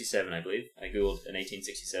 1867, I believe. I googled an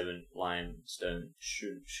 1867 limestone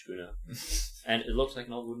schooner, and it looked like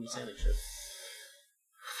an old wooden sailing ship.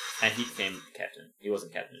 And he became captain. He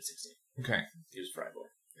wasn't captain at 16. Okay. He was fry boy.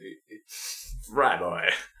 Right, boy.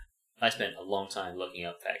 I spent a long time looking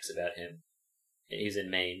up facts about him. He's in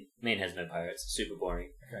Maine. Maine has no pirates. Super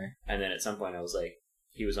boring. Okay. And then at some point I was like,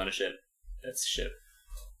 he was on a ship. That's a ship.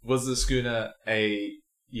 Was the schooner a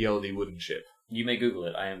ye olde wooden ship? You may Google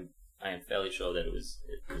it. I am fairly sure that it was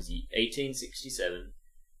 1867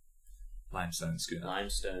 Limestone schooner.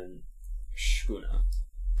 limestone schooner.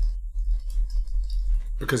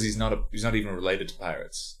 Because he's not even related to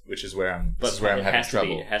pirates, which is where I'm But having it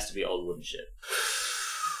trouble. has to be old wooden ship.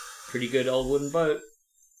 Pretty good old wooden boat.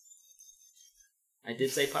 I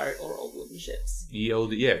did say pirate or old wooden ships. Ye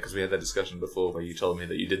olde, yeah, because we had that discussion before where you told me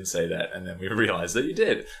that you didn't say that, and then we realised that you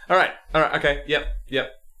did. All right, okay, yep.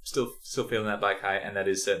 Still feeling that bike high, and that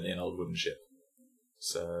is certainly an old wooden ship.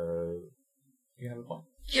 So you have a point.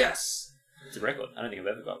 Yes, it's a record. I don't think I've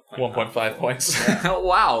ever got 1.5 points.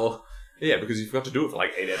 Wow. Yeah, because you forgot to do it for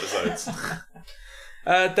like 8 episodes.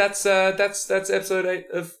 That's episode 8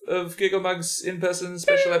 of Giggle Mugs in-person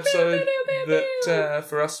special episode that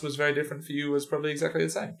for us was very different. For you was probably exactly the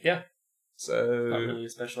same. Yeah. So Not really a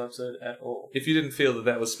special episode at all. if you didn't feel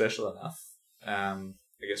that was special enough, I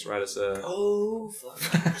guess write us a... Oh, fuck.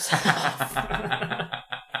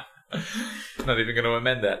 Not even going to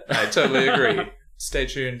amend that. I totally agree. Stay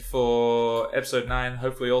tuned for episode 9,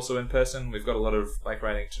 hopefully also in person. We've got a lot of bike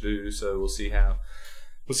riding to do, so we'll see how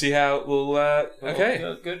we'll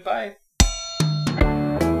okay. Goodbye.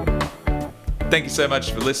 Thank you so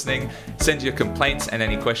much for listening. Send your complaints and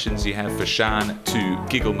any questions you have for Sean to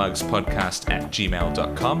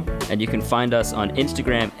gigglemugspodcast@gmail.com. And you can find us on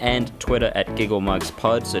Instagram and Twitter at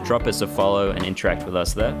GiggleMugsPod, so drop us a follow and interact with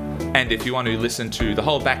us there. And if you want to listen to the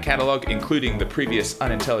whole back catalogue, including the previous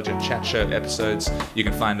Unintelligent Chat Show episodes, you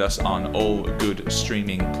can find us on all good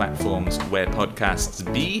streaming platforms where podcasts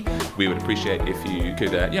be. We would appreciate if you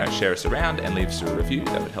could share us around and leave us a review.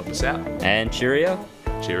 That would help us out. And cheerio.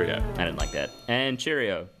 Cheerio. I didn't like that. And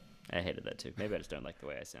cheerio. I hated that too. Maybe I just don't like the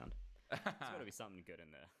way I sound. There's got to be something good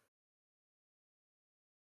in there.